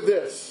go with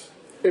this.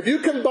 If you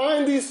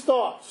combine these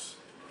thoughts,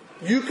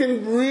 you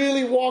can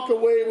really walk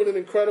away with an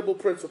incredible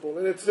principle.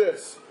 And it's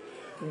this.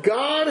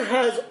 God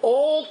has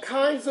all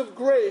kinds of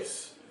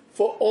grace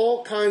for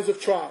all kinds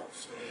of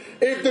trials.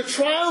 If the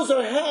trials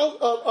of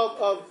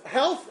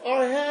health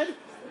are ahead,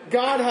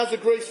 God has a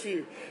grace for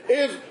you.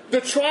 If the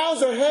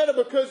trials are ahead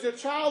because your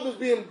child is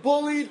being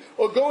bullied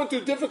or going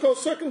through difficult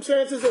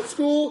circumstances at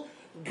school,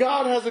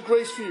 God has a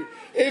grace for you.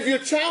 If your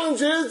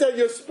challenge is that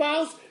your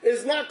spouse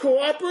is not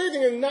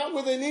cooperating and not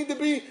where they need to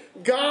be,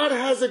 God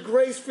has a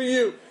grace for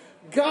you.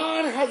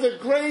 God has a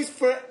grace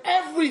for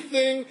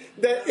everything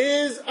that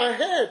is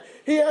ahead.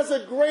 He has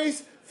a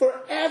grace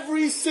for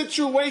every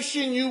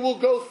situation you will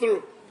go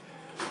through.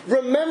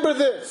 Remember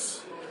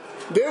this.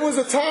 There was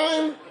a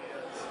time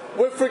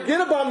where,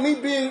 forget about me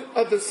being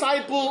a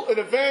disciple, an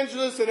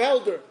evangelist, an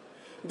elder.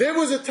 There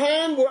was a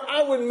time where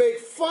I would make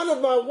fun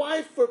of my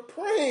wife for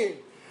praying.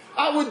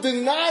 I would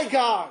deny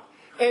God.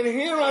 And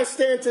here I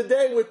stand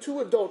today with 2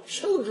 adult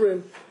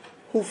children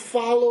who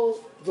follow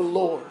the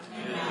Lord.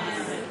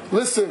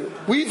 Listen,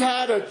 we've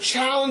had a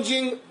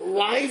challenging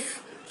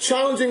life,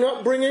 challenging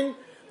upbringing,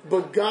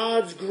 but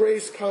God's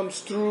grace comes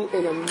through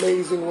in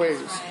amazing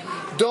ways.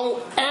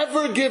 Don't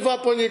ever give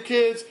up on your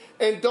kids,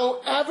 and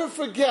don't ever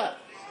forget,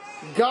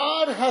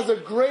 God has a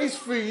grace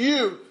for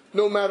you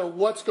no matter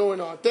what's going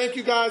on. Thank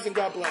you guys, and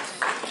God bless.